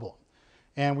problem.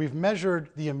 And we've measured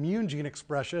the immune gene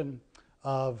expression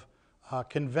of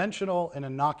conventional and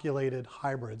inoculated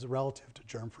hybrids relative to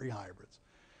germ-free hybrids.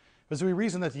 Because we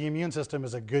reason that the immune system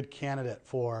is a good candidate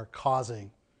for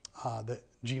causing the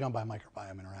genome by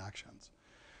microbiome interactions.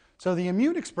 So the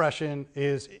immune expression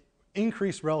is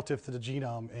increased relative to the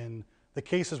genome in the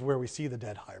cases where we see the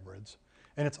dead hybrids,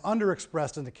 and it's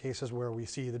underexpressed in the cases where we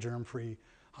see the germ-free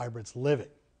hybrids living.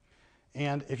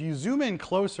 And if you zoom in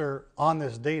closer on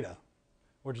this data,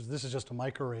 this is just a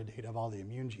microarray data of all the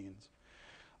immune genes,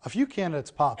 a few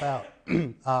candidates pop out.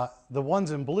 The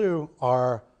ones in blue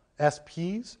are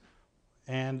SPs,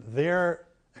 and their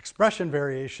expression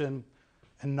variation,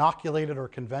 inoculated or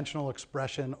conventional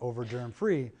expression over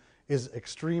germ-free, is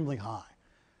extremely high.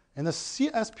 And the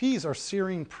SPs are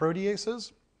serine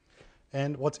proteases.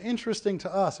 And what's interesting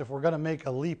to us, if we're going to make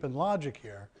a leap in logic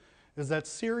here, is that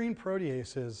serine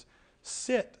proteases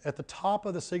sit at the top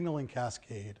of the signaling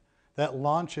cascade that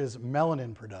launches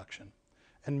melanin production.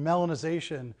 And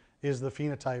melanization is the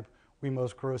phenotype we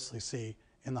most grossly see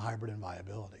in the hybrid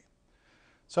inviability.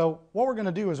 So what we're going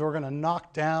to do is we're going to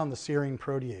knock down the serine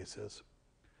proteases.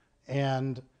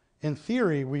 And in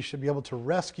theory, we should be able to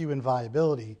rescue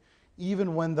inviability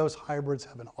even when those hybrids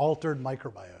have an altered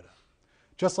microbiota.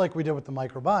 Just like we did with the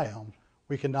microbiome,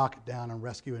 we can knock it down and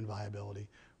rescue inviability.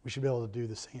 We should be able to do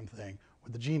the same thing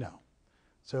with the genome.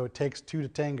 So it takes two to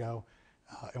tango,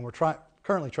 and we're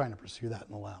currently trying to pursue that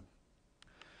in the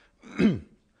lab.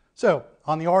 So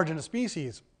on the origin of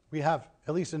species, we have,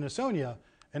 at least in Nisonia,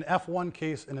 an F1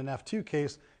 case and an F2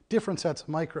 case. Different sets of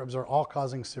microbes are all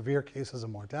causing severe cases of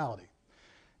mortality.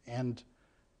 And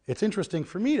it's interesting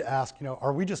for me to ask,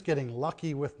 are we just getting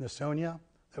lucky with Nisonia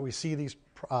that we see these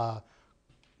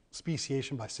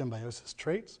speciation by symbiosis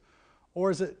traits,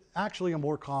 or is it actually a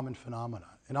more common phenomena?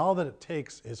 And all that it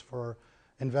takes is for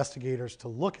investigators to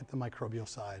look at the microbial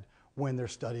side when they're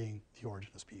studying the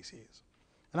origin of species.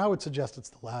 And I would suggest it's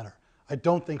the latter. I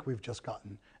don't think we've just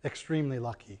gotten extremely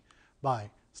lucky by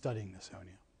studying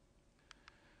Nisonia.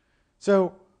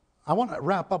 So I want to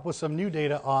wrap up with some new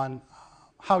data on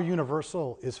how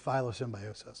universal is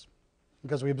phylosymbiosis.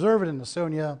 Because we observe it in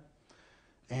Nisonia,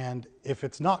 and if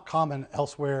it's not common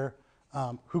elsewhere,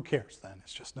 who cares then?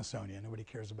 It's just Nisonia. Nobody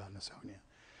cares about Nisonia.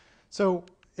 So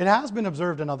it has been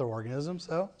observed in other organisms,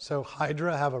 though. So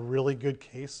Hydra have a really good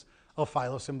case of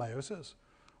phylosymbiosis,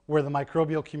 where the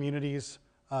microbial communities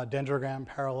dendrogram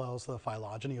parallels the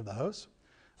phylogeny of the host.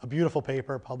 A beautiful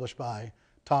paper published by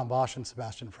Tom Bosch and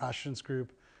Sebastian Fraschen's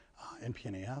group in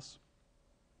PNAS.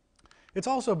 It's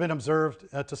also been observed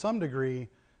to some degree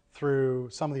through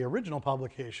some of the original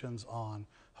publications on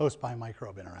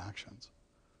host-by-microbe interactions.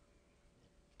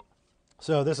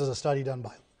 So this is a study done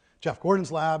by Jeff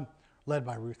Gordon's lab, led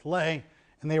by Ruth Lay,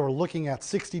 and they were looking at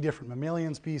 60 different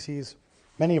mammalian species,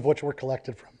 many of which were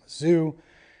collected from a zoo,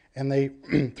 and they,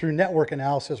 through network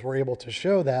analysis, were able to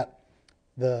show that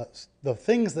the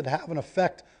things that have an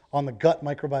effect on the gut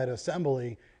microbiota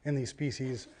assembly in these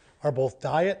species are both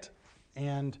diet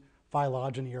and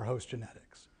phylogeny or host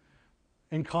genetics.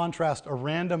 In contrast, a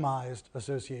randomized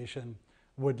association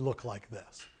would look like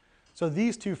this. So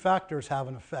these two factors have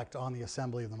an effect on the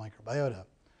assembly of the microbiota.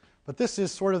 But this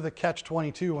is sort of the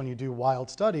catch-22 when you do wild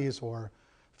studies or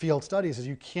field studies, is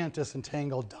you can't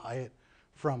disentangle diet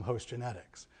from host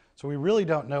genetics. So we really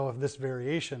don't know if this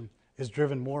variation is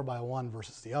driven more by one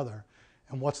versus the other,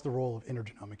 and what's the role of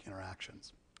intergenomic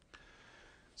interactions.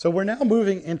 So we're now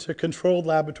moving into controlled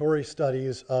laboratory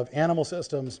studies of animal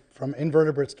systems from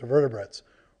invertebrates to vertebrates,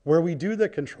 where we do the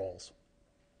controls.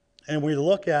 And we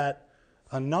look at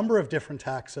a number of different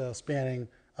taxa spanning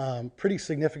pretty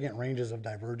significant ranges of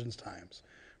divergence times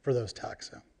for those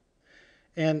taxa.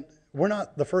 And we're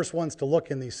not the first ones to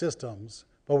look in these systems,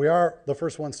 but we are the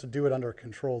first ones to do it under a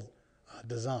controlled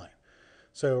design.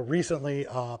 So recently,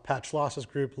 Pat Schloss's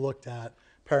group looked at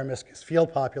Paramyscus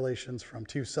field populations from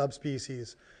 2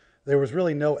 subspecies. There was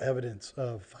really no evidence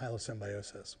of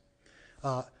phylosymbiosis.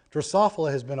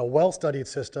 Drosophila has been a well-studied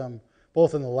system,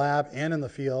 both in the lab and in the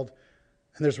field,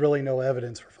 and there's really no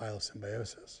evidence for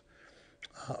phylosymbiosis.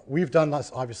 We've done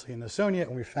this, obviously, in Nasonia,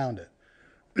 and we found it.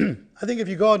 I think if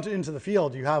you go into the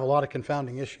field, you have a lot of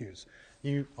confounding issues.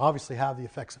 You obviously have the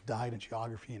effects of diet and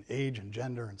geography and age and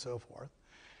gender and so forth.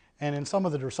 And in some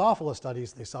of the Drosophila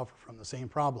studies, they suffer from the same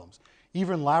problems.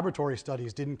 Even laboratory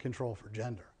studies didn't control for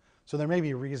gender. So there may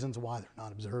be reasons why they're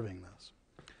not observing this.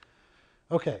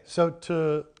 Okay, so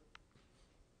to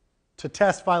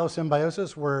test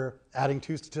phylosymbiosis, we're adding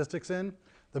 2 statistics in,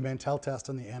 the Mantel test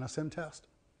and the Anasim test.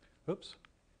 Oops.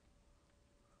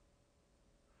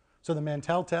 So the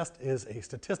Mantel test is a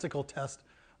statistical test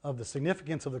of the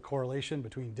significance of the correlation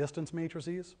between distance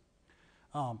matrices.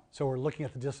 So we're looking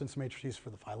at the distance matrices for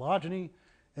the phylogeny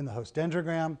in the host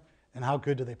dendrogram and how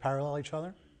good do they parallel each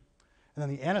other. And then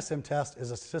the Anasim test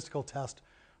is a statistical test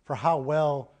for how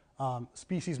well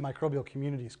species microbial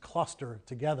communities cluster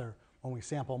together when we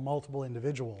sample multiple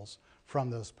individuals from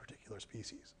those particular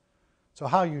species. So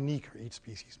how unique are each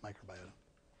species microbiota?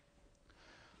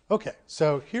 Okay,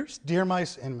 so here's deer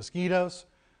mice and mosquitoes.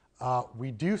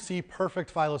 We do see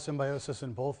perfect phylosymbiosis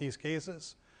in both these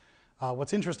cases.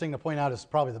 What's interesting to point out is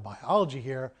probably the biology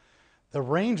here. The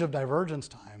range of divergence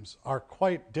times are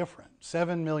quite different.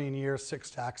 7 million years, 6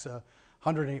 taxa,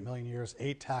 108 million years,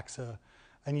 8 taxa,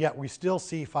 and yet we still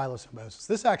see phylosymbiosis.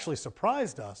 This actually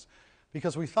surprised us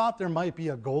because we thought there might be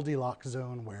a Goldilocks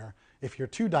zone where if you're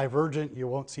too divergent, you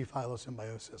won't see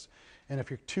phylosymbiosis, and if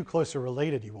you're too closely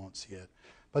related, you won't see it.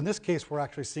 But in this case, we're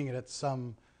actually seeing it at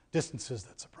some distances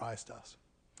that surprised us.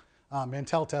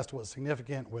 Mantel test was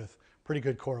significant with pretty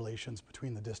good correlations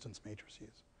between the distance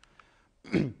matrices.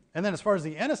 And then as far as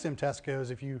the Anasim test goes,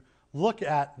 if you look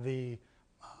at the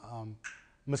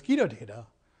mosquito data,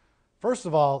 first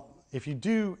of all, if you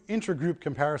do intragroup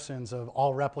comparisons of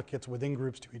all replicates within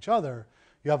groups to each other,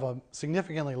 you have a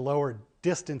significantly lower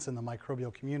distance in the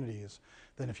microbial communities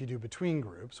than if you do between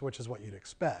groups, which is what you'd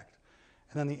expect.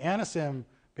 And then the Anasim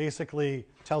basically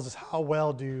tells us how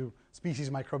well do species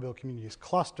microbial communities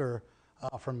cluster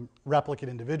from replicate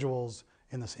individuals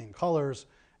in the same colors,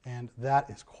 and that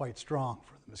is quite strong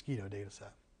for the mosquito data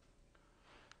set.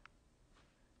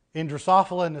 In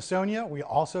Drosophila and Nasonia, we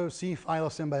also see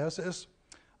phylosymbiosis.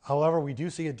 However, we do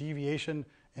see a deviation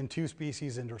in 2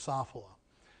 species in Drosophila.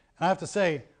 And I have to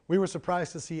say, we were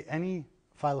surprised to see any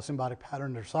phylosymbiotic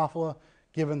pattern in Drosophila,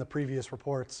 given the previous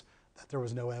reports that there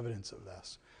was no evidence of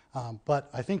this. But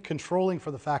I think controlling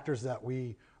for the factors that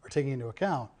we are taking into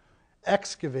account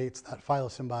excavates that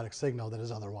phylosymbiotic signal that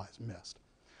is otherwise missed.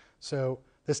 So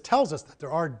this tells us that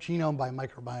there are genome by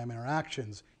microbiome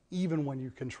interactions even when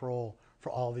you control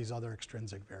for all these other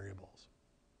extrinsic variables.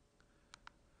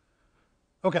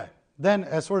 Okay, then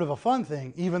as sort of a fun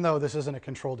thing, even though this isn't a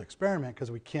controlled experiment because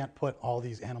we can't put all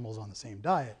these animals on the same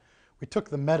diet, we took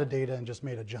the metadata and just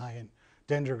made a giant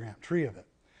dendrogram tree of it.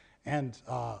 And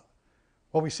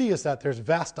what we see is that there's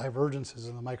vast divergences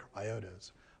in the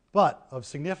microbiotas. But of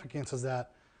significance is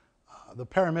that the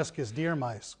Paramyscus deer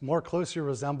mice more closely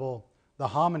resemble the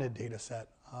hominid data set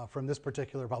from this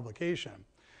particular publication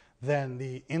than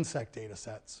the insect data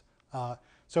sets.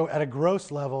 So at a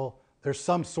gross level, there's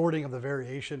some sorting of the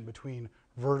variation between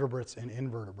vertebrates and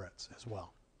invertebrates as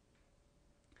well.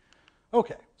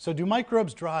 Okay, so do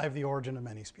microbes drive the origin of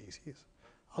many species?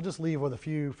 I'll just leave with a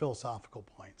few philosophical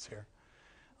points here.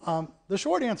 The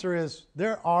short answer is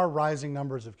there are rising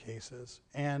numbers of cases,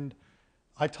 and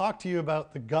I talked to you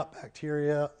about the gut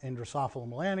bacteria in Drosophila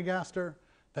melanogaster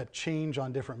that change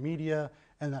on different media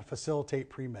and that facilitate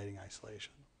pre-mating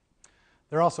isolation.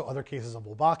 There are also other cases of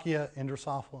Wolbachia in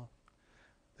Drosophila.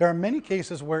 There are many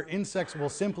cases where insects will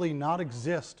simply not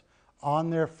exist on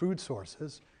their food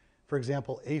sources. For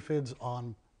example, aphids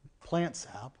on plant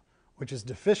sap, which is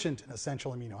deficient in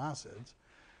essential amino acids.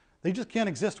 They just can't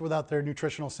exist without their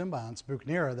nutritional symbionts,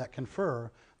 Buchnera, that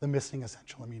confer the missing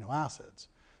essential amino acids.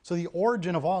 So the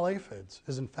origin of all aphids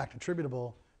is in fact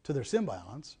attributable to their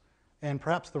symbionts, and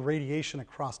perhaps the radiation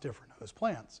across different host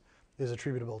plants is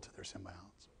attributable to their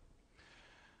symbionts.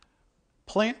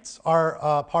 Plants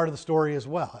are part of the story as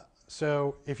well.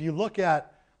 So if you look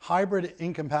at hybrid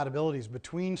incompatibilities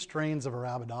between strains of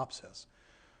Arabidopsis,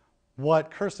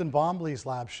 what Kirsten Bombley's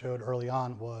lab showed early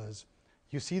on was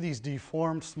you see these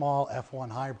deformed small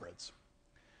F1 hybrids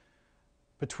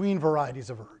between varieties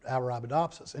of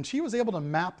Arabidopsis. And she was able to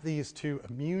map these to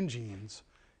immune genes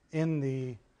in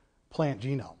the plant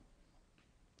genome.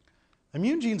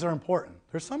 Immune genes are important.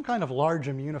 There's some kind of large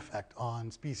immune effect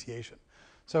on speciation.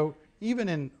 So even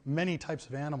in many types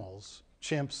of animals,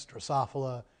 chimps,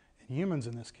 Drosophila, and humans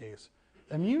in this case,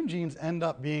 immune genes end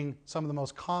up being some of the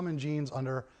most common genes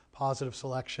under positive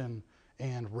selection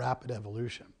and rapid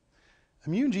evolution.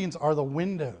 Immune genes are the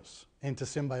windows into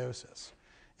symbiosis.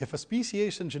 If a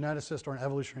speciation geneticist or an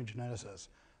evolutionary geneticist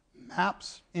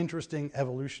maps interesting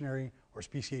evolutionary or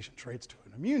speciation traits to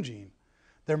an immune gene,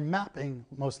 they're mapping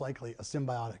most likely a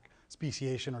symbiotic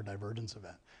speciation or divergence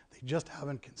event. They just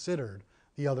haven't considered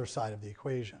the other side of the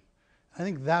equation. I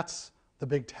think that's the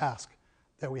big task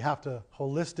that we have to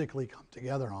holistically come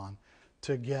together on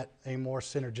to get a more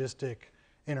synergistic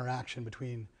interaction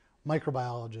between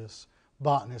microbiologists,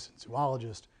 botanists, and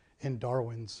zoologists in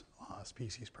Darwin's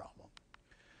species problem.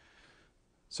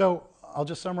 So I'll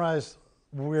just summarize.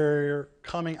 We're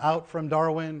coming out from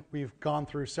Darwin. We've gone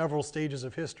through several stages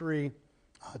of history,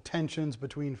 tensions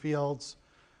between fields,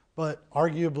 but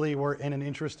arguably we're in an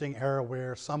interesting era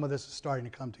where some of this is starting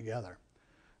to come together.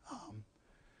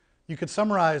 You could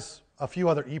summarize a few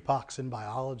other epochs in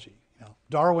biology. You know,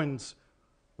 Darwin's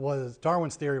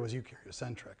theory was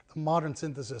eukaryocentric. The modern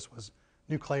synthesis was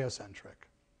nucleocentric.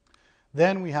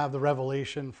 Then we have the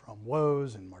revelation from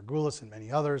Woese and Margulis and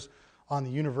many others on the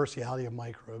universality of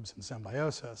microbes and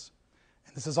symbiosis.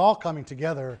 And this is all coming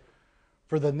together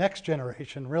for the next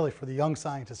generation, really for the young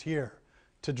scientists here,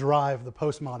 to drive the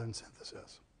postmodern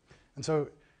synthesis. And so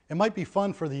it might be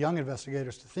fun for the young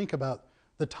investigators to think about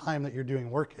the time that you're doing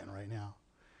work in right now,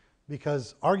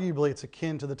 because arguably it's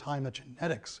akin to the time that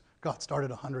genetics got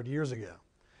started 100 years ago.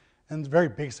 And very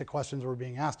basic questions were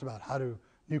being asked about how do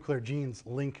nuclear genes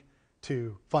link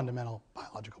to fundamental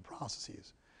biological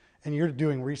processes. And you're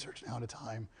doing research now at a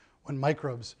time when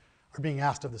microbes are being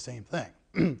asked of the same thing.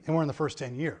 And we're in the first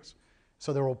 10 years.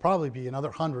 So there will probably be another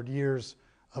 100 years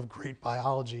of great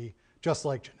biology, just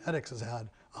like genetics has had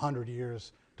 100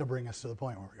 years to bring us to the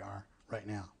point where we are right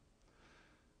now.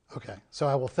 Okay, so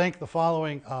I will thank the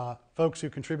following folks who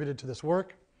contributed to this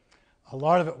work. A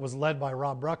lot of it was led by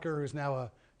Rob Brucker, who's now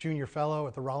a junior fellow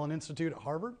at the Rollin Institute at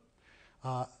Harvard.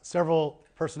 Several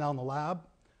personnel in the lab.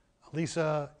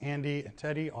 Lisa, Andy, and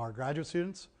Teddy are graduate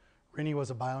students. Rini was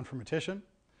a bioinformatician.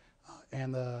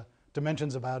 And the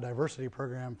Dimensions of Biodiversity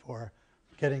program for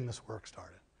getting this work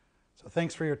started. So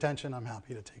thanks for your attention. I'm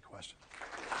happy to take questions.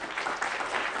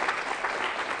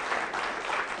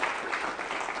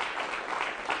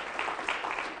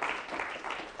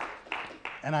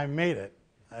 And I made it.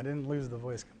 I didn't lose the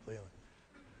voice completely.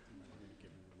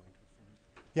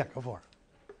 Yeah, go for it.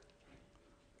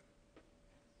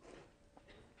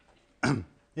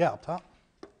 Yeah, up top.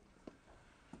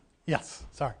 Yes,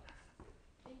 sorry.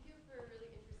 Thank you for a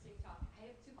really interesting talk. I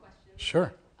have two questions.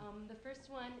 Sure. The first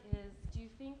one is, do you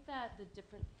think that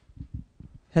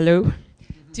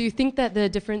the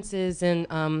differences in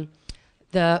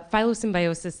the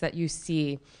phylosymbiosis that you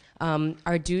see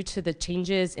are due to the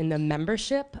changes in the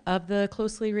membership of the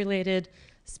closely related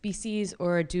species,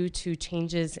 or due to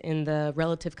changes in the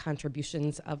relative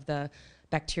contributions of the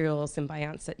bacterial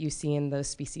symbionts that you see in those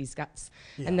species' guts.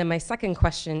 Yeah. And then my second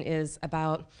question is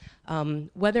about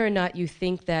whether or not you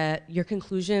think that your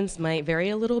conclusions might vary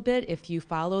a little bit if you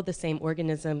follow the same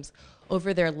organisms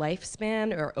over their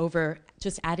lifespan or over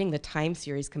just adding the time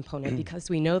series component, because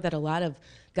we know that a lot of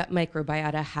gut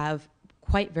microbiota have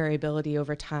quite variability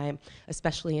over time,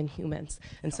 especially in humans.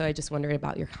 And so I just wondered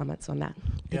about your comments on that.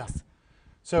 Thanks. Yeah.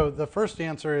 So the first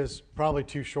answer is probably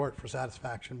too short for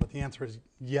satisfaction, but the answer is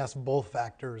yes, both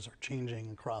factors are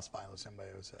changing across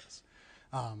phylosymbiosis.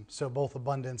 So both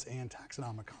abundance and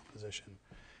taxonomic composition.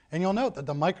 And you'll note that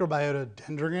the microbiota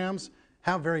dendrograms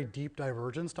have very deep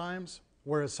divergence times,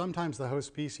 whereas sometimes the host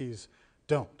species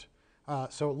don't.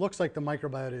 So it looks like the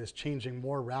microbiota is changing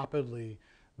more rapidly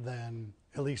than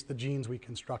at least the genes we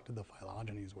constructed the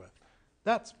phylogenies with.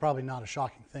 That's probably not a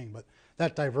shocking thing, but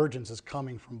that divergence is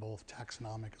coming from both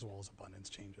taxonomic as well as abundance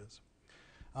changes.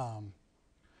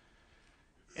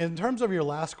 In terms of your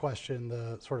last question,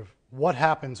 the sort of what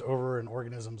happens over an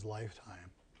organism's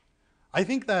lifetime, I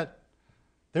think that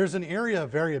there's an area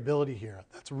of variability here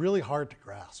that's really hard to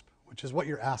grasp, which is what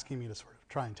you're asking me to sort of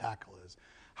try and tackle is,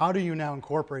 how do you now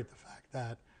incorporate the fact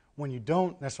that when you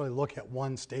don't necessarily look at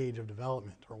one stage of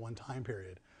development or one time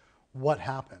period, what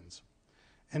happens?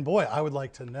 And boy, I would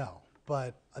like to know.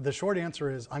 But the short answer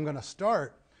is I'm going to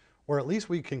start where at least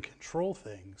we can control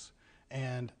things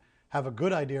and have a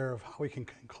good idea of how we can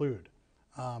conclude.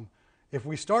 If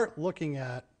we start looking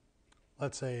at,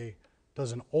 let's say,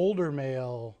 does an older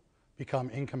male become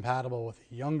incompatible with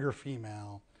a younger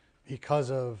female because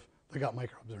of the gut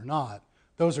microbes or not,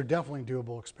 those are definitely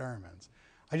doable experiments.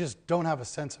 I just don't have a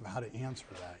sense of how to answer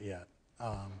that yet.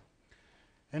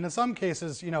 And in some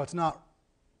cases, it's not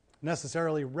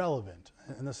necessarily relevant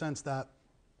in the sense that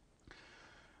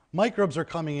microbes are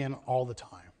coming in all the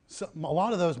time. So a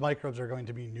lot of those microbes are going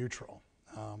to be neutral.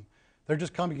 They're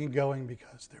just coming and going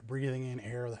because they're breathing in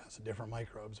air that has different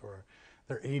microbes, or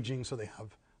they're aging so they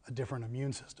have a different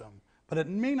immune system. But it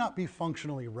may not be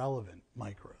functionally relevant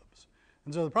microbes.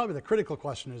 And so probably the critical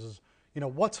question is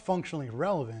what's functionally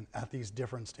relevant at these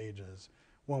different stages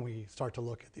when we start to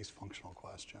look at these functional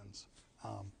questions.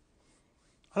 I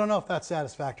don't know if that's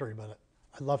satisfactory, but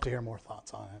I'd love to hear more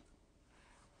thoughts on it.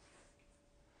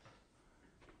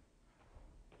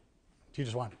 Do you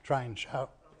just want to try and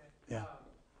shout? Okay. Yeah.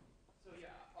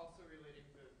 Also relating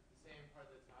to the same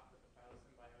part of the top with the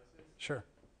phylosymbiosis. Sure.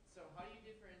 So how do you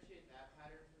differentiate that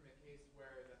pattern from a case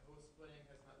where the host splitting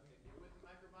has nothing to do with the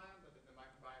microbiome, but that the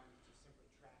microbiome is just simply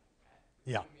tracking that?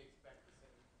 Yeah. Can we expect the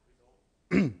same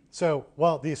result? So,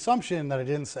 well, the assumption that I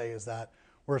didn't say is that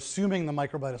we're assuming the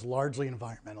microbiota is largely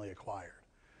environmentally acquired.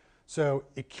 So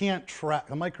it can't track,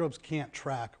 the microbes can't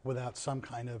track without some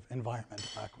kind of environmental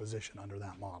acquisition under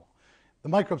that model. The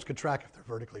microbes could track if they're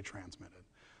vertically transmitted.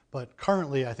 But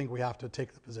currently, I think we have to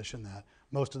take the position that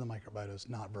most of the microbiota is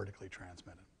not vertically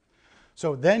transmitted.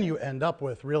 So then you end up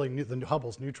with really the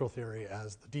Hubble's neutral theory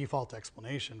as the default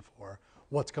explanation for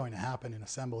what's going to happen in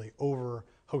assembly over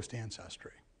host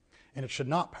ancestry. And it should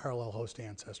not parallel host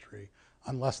ancestry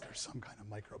unless there's some kind of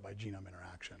microbe by genome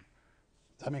interaction.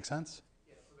 Does that make sense?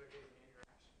 Yeah, so there is an interaction.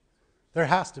 There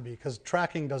has to be, because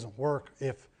tracking doesn't work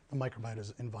if the microbiota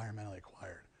is environmentally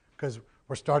acquired. Because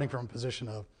we're starting from a position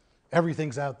of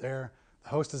everything's out there, the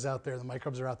host is out there, the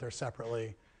microbes are out there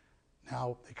separately.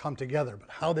 Now they come together, but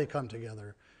how they come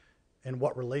together and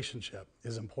what relationship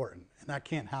is important. And that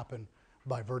can't happen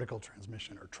by vertical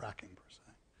transmission or tracking per se.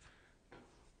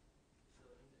 So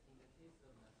in the case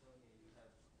of Masonia, you have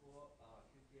 4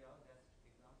 QTL, that's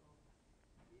example.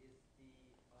 Is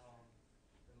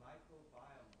the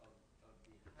microbiome of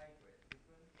the hybrid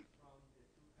different from the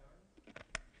 2 parents?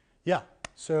 Yeah,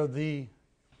 so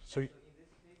So in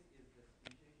this case, is the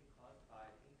speciation caused by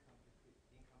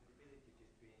incompatibility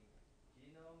between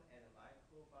genome and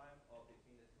microbiome, or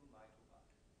between the 2 microbiomes?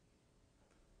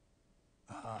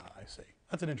 I see.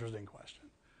 That's an interesting question.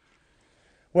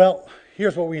 Well,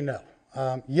 here's what we know.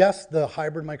 Yes, the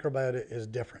hybrid microbiota is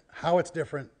different. How it's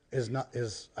different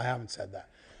I haven't said that.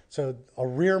 So a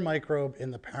rear microbe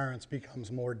in the parents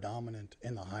becomes more dominant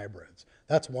in the hybrids.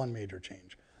 That's one major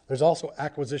change. There's also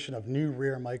acquisition of new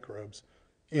rear microbes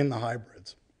in the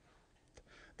hybrids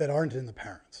that aren't in the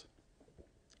parents.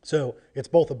 So it's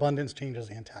both abundance changes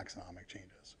and taxonomic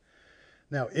changes.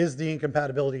 Now, is the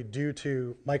incompatibility due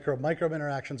to microbe-microbe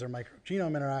interactions or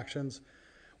microbe-genome interactions?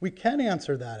 We can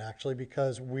answer that actually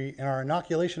because in our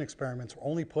inoculation experiments, we're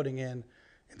only putting in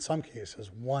some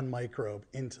cases, 1 microbe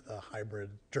into the hybrid,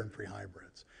 germ-free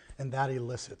hybrids, and that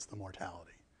elicits the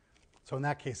mortality. So in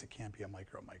that case, it can't be a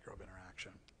microbe-microbe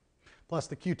interaction. Plus,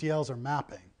 the QTLs are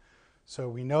mapping, so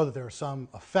we know that there are some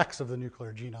effects of the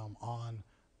nuclear genome on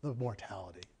the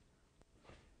mortality.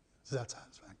 Is that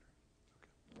satisfactory?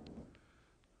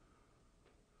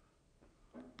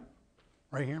 Okay.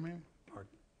 Right here, maybe? Or,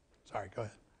 sorry, go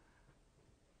ahead.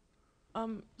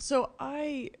 So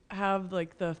I have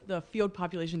like the field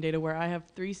population data where I have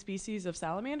 3 species of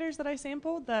salamanders that I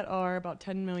sampled that are about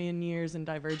 10 million years in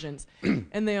divergence,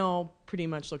 and they all pretty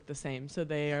much look the same. So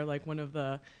they are like one of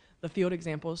the field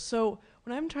examples. So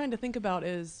what I'm trying to think about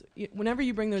is whenever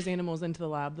you bring those animals into the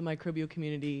lab, the microbial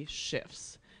community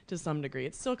shifts to some degree.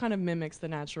 It still kind of mimics the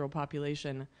natural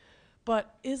population.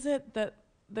 But is it that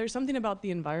there's something about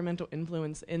the environmental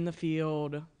influence in the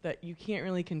field that you can't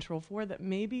really control for that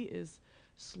maybe is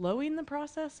slowing the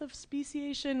process of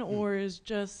speciation, or is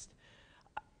just,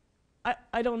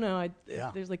 I don't know,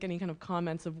 if there's like any kind of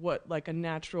comments of what like a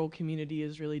natural community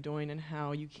is really doing and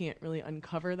how you can't really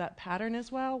uncover that pattern as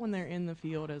well when they're in the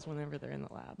field as whenever they're in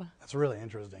the lab. That's a really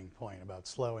interesting point about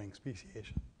slowing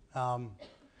speciation.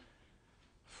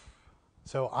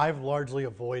 So I've largely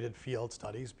avoided field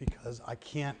studies because I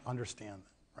can't understand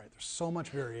them, right? There's so much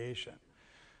variation,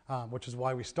 which is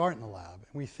why we start in the lab.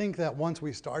 And we think that once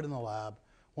we start in the lab,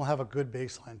 we'll have a good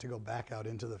baseline to go back out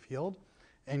into the field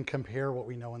and compare what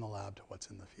we know in the lab to what's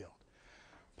in the field.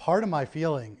 Part of my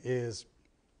feeling is,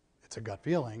 it's a gut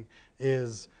feeling,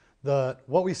 is that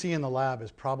what we see in the lab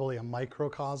is probably a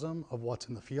microcosm of what's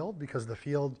in the field, because the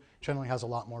field generally has a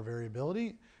lot more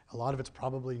variability. A lot of it's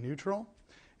probably neutral.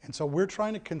 And so we're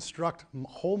trying to construct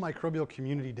whole microbial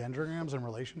community dendrograms and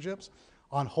relationships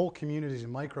on whole communities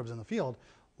and microbes in the field,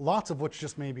 lots of which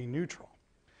just may be neutral.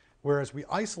 Whereas we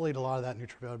isolate a lot of that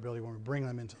neutral variability when we bring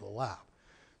them into the lab.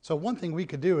 So one thing we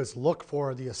could do is look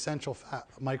for the essential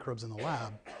microbes in the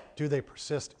lab. Do they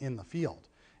persist in the field?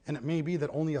 And it may be that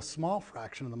only a small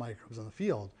fraction of the microbes in the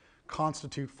field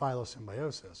constitute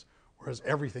phylosymbiosis, whereas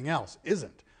everything else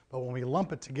isn't. But when we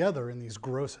lump it together in these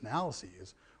gross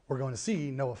analyses, we're going to see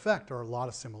no effect or a lot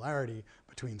of similarity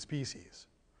between species.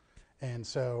 And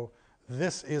so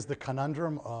this is the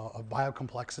conundrum of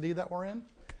biocomplexity that we're in.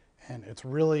 And it's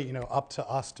really, up to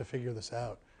us to figure this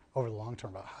out over the long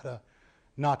term about how to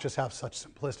not just have such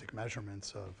simplistic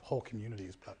measurements of whole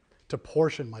communities, but to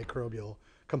portion microbial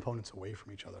components away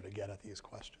from each other to get at these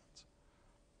questions.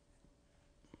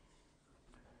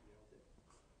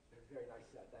 Very nice,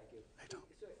 thank you. Hey, Tom.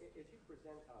 So if you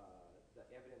present the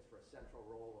evidence for a central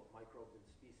role of microbes in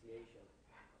speciation,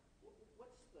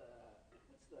 what's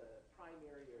the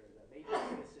primary or the major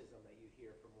criticism that you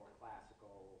hear from more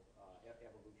classical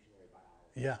evolutionary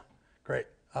biology? Yeah, great.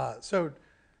 So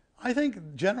I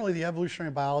think generally the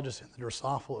evolutionary biologists in the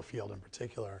Drosophila field in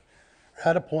particular are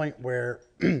at a point where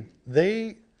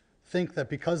they think that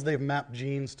because they've mapped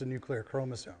genes to nuclear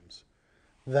chromosomes,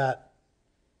 that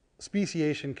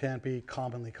speciation can't be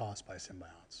commonly caused by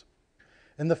symbionts.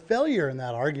 And the failure in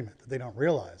that argument that they don't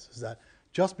realize is that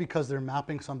just because they're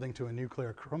mapping something to a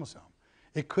nuclear chromosome,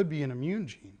 it could be an immune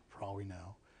gene, for all we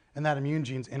know, and that immune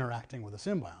gene's interacting with a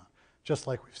symbiont, just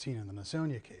like we've seen in the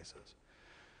Nasonia cases.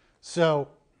 So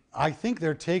I think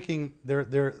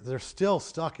they're still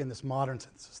stuck in this modern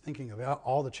synthesis thinking of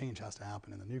all the change has to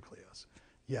happen in the nucleus.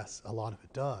 Yes, a lot of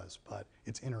it does, but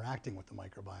it's interacting with the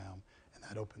microbiome, and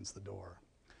that opens the door.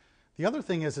 The other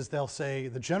thing is they'll say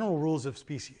the general rules of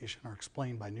speciation are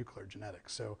explained by nuclear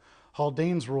genetics. So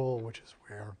Haldane's rule, which is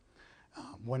where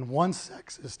when one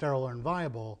sex is sterile or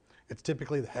inviable, it's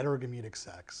typically the heterogametic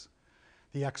sex,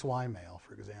 the XY male,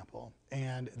 for example,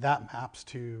 and that maps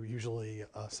to usually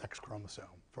a sex chromosome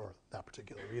for that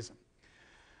particular reason.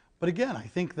 But again, I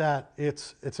think that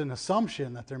it's an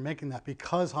assumption that they're making that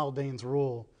because Haldane's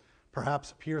rule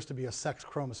perhaps appears to be a sex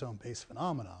chromosome-based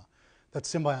phenomena, that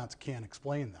symbionts can't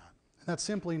explain that. And that's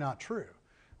simply not true.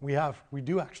 We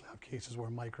do actually have cases where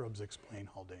microbes explain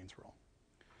Haldane's rule.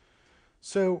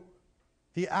 So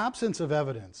the absence of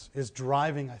evidence is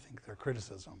driving, I think, their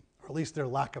criticism, or at least their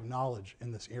lack of knowledge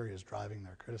in this area is driving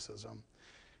their criticism.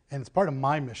 And it's part of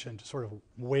my mission to sort of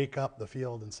wake up the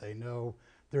field and say, no,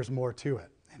 there's more to it.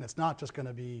 And it's not just going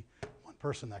to be one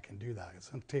person that can do that. It's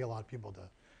going to take a lot of people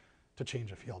to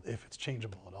change a field, if it's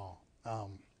changeable at all.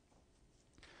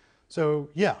 So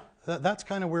yeah, that's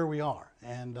kind of where we are.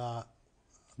 And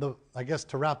I guess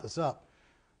to wrap this up,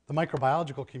 the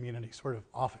microbiological community sort of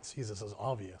often sees this as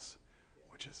obvious,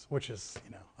 which is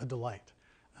a delight.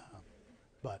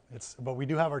 But we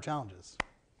do have our challenges.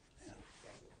 Yeah.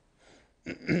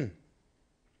 Can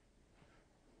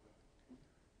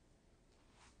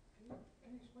you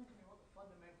explain to me what the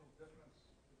fundamental difference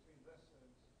between this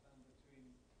is and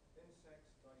between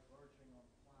insects diverging on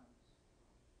plants,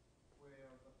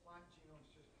 where the plant genomes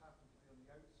just happen to be on the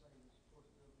outside as opposed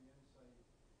to the inside,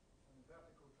 and the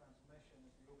vertical transmission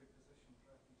is the oviposition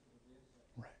preferences of the insect?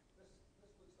 Right.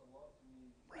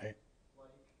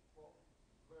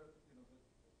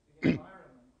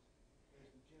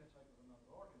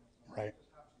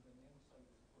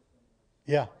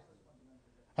 Yeah.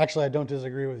 Actually, I don't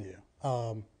disagree with you.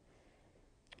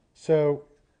 So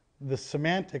the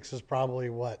semantics is probably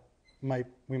what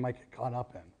we might get caught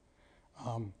up in.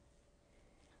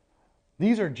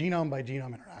 These are genome by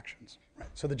genome interactions, right?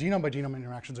 So the genome by genome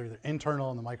interactions are either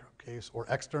internal in the microbe case or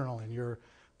external in your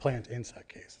plant insect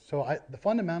case. So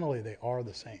fundamentally, they are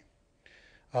the same.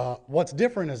 What's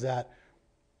different is that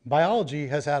biology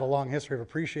has had a long history of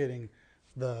appreciating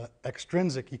the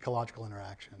extrinsic ecological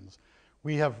interactions.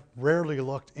 We have rarely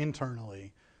looked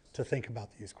internally to think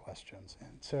about these questions. And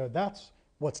so that's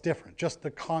what's different, just the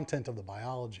content of the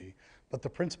biology, but the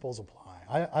principles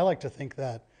apply. I like to think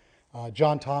that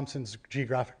John Thompson's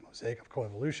geographic mosaic of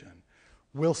coevolution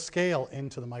will scale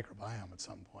into the microbiome at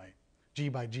some point, G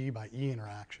by E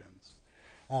interactions.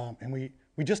 And we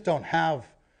just don't have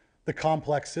the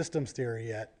complex systems theory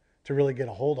yet to really get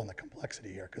a hold on the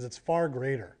complexity here, because it's far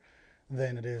greater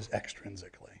than it is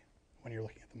extrinsically when you're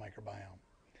looking at the microbiome.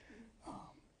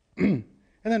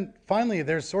 And then finally,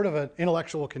 there's sort of an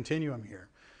intellectual continuum here.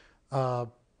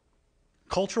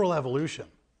 Cultural evolution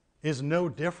is no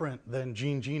different than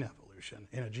gene-gene evolution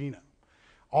in a genome.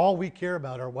 All we care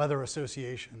about are whether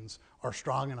associations are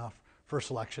strong enough for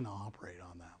selection to operate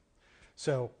on them.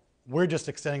 So we're just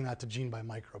extending that to gene by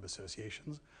microbe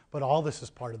associations, but all this is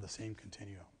part of the same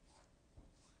continuum.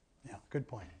 Yeah, good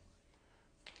point.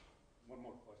 One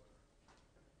more question.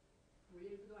 Were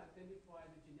you able to identify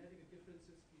the genetic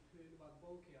differences between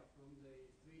Bacteria from the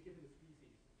 3 different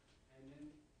species and then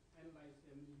analyze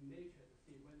them in nature to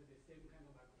see whether the same kind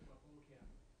of Bacteria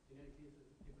genetic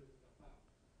differences are found?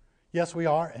 Yes, we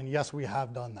are, and yes, we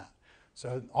have done that.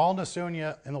 So all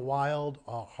Nasonia in the wild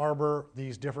harbor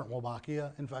these different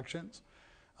Wolbachia infections.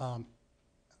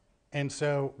 And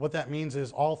so what that means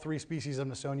is all 3 species of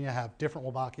Nasonia have different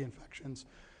Wolbachia infections.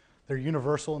 They're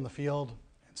universal in the field.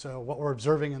 And so what we're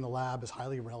observing in the lab is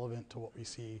highly relevant to what we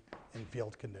see in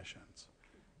field conditions.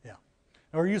 Yeah.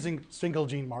 And we're using single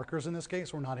gene markers in this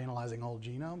case. We're not analyzing whole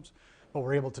genomes, but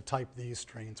we're able to type these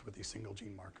strains with these single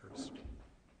gene markers.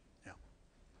 Yeah.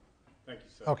 Thank you,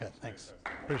 Seth. Okay, thanks.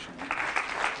 Appreciate it.